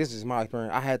that, like, this is my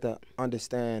experience. I had to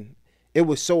understand it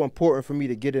was so important for me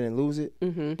to get it and lose it,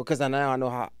 because now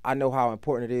I know how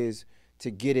important it is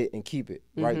to get it and keep it,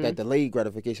 right? That delayed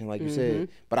gratification, like you said.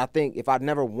 But I think if I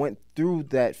never went through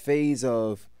that phase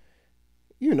of,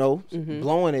 you know,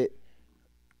 blowing it,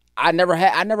 I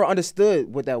never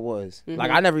understood what that was. Like,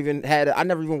 I never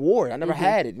even wore it. I never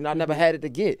had it. You know, I never had it to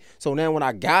get. So then when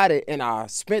I got it and I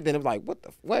spent it, it was like,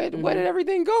 where did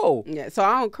everything go? Yeah, so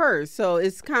I don't curse. So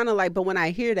it's kind of like, but when I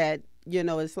hear that, you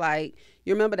know, it's like,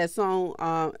 you remember that song?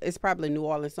 It's probably a New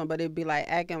Orleans song, but it'd be like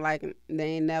acting like they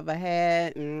ain't never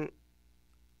had.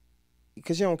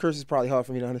 Because you don't curse is probably hard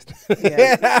for me to understand.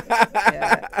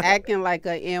 Yeah. Acting like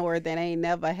an N-word that ain't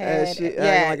never had. Shit,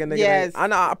 like a nigga. Yes. I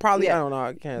know. I don't know.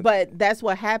 I can't. But that's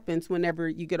what happens whenever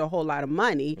you get a whole lot of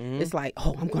money. It's like,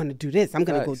 oh, I'm going to do this. I'm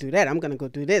going to go do that. I'm going to go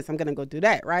do this. I'm going to go do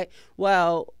that. Right.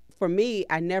 Well, for me,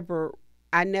 I never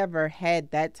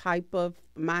had that type of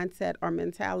mindset or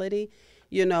mentality,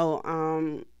 you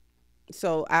know.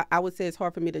 So I would say it's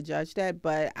hard for me to judge that,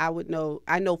 but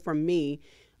I know for me,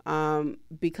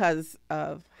 because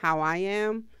of how I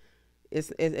am,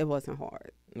 it wasn't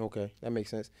hard. Okay, that makes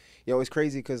sense. Yo, it's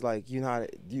crazy because, like, you know how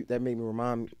that made me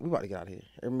remind me. We about to get out of here.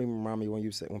 It made me remind me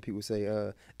when people say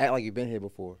act like you've been here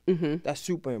before. That's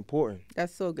super important.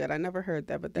 That's so good. I never heard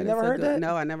that, but that you never heard that?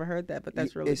 No, I never heard that, but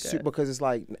that's really good. Because it's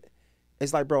like,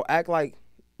 bro, act like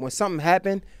when something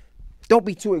happened, don't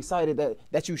be too excited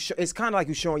that you. It's kind of like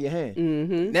you showing your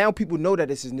hand. Now people know that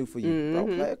this is new for you, bro.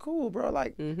 Play it cool, bro.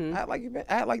 Like act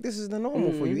like this is the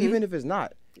normal for you, even if it's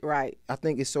not. Right. I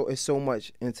think it's so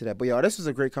much into that. But y'all, this was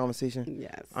a great conversation.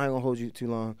 Yes. I ain't gonna hold you too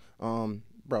long.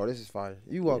 Bro, this is fire.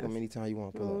 You welcome anytime you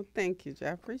want to pull up. Thank you, Jay. I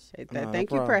appreciate that.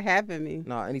 Thank you for having me.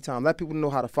 Nah, anytime. Let people know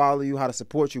how to follow you, how to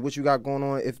support you, what you got going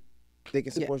on, if they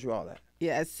can support you, all that.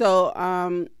 Yeah, so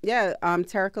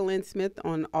Terrica Lynn Smith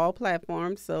on all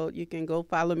platforms, so you can go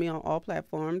follow me on all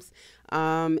platforms.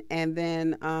 And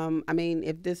then, I mean,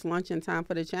 if this launch in time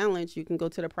for the challenge, you can go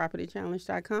to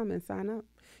thepropertychallenge.com and sign up.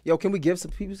 Yo, can we give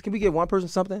some people? Can we give one person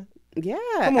something? Yeah,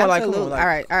 come on, absolutely.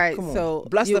 Like, all right. Come on. So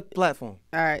bless the platform.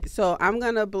 All right, so I'm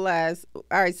gonna bless. All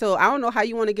right, so I don't know how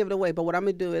you want to give it away, but what I'm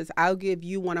gonna do is I'll give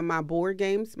you one of my board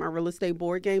games, my real estate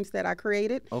board games that I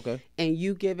created. Okay. And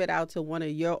you give it out to one of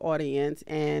your audience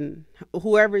and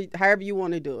however you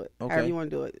want to do it. Okay. However you want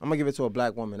to do it. I'm gonna give it to a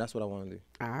black woman. That's what I want to do.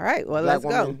 All right. Well, let's go.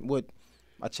 Black woman with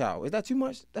a child. Is that too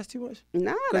much? That's too much?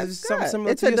 No, that's good.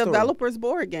 Similar it's to a your developer's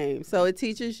board game, so it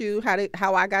teaches you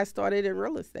how I got started in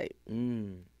real estate.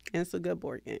 And it's a good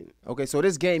board game. Okay, so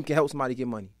this game can help somebody get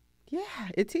money. Yeah,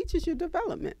 it teaches you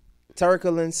development.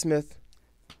 Terrica Lynn Smith,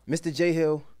 Mr. J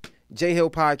Hill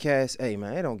Podcast. Hey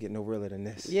man, it don't get no realer than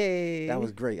this. Yay. That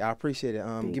was great. I appreciate it.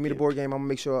 Give me the board game. I'm gonna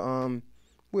make sure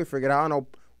we'll figure it out. I don't know.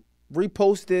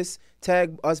 Repost this,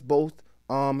 tag us both.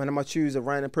 And I'm gonna choose a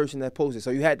random person that posted.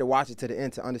 So you had to watch it to the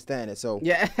end to understand it. So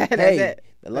yeah, that's hey, it.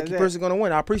 the lucky person gonna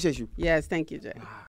win. I appreciate you. Yes, thank you, Jay.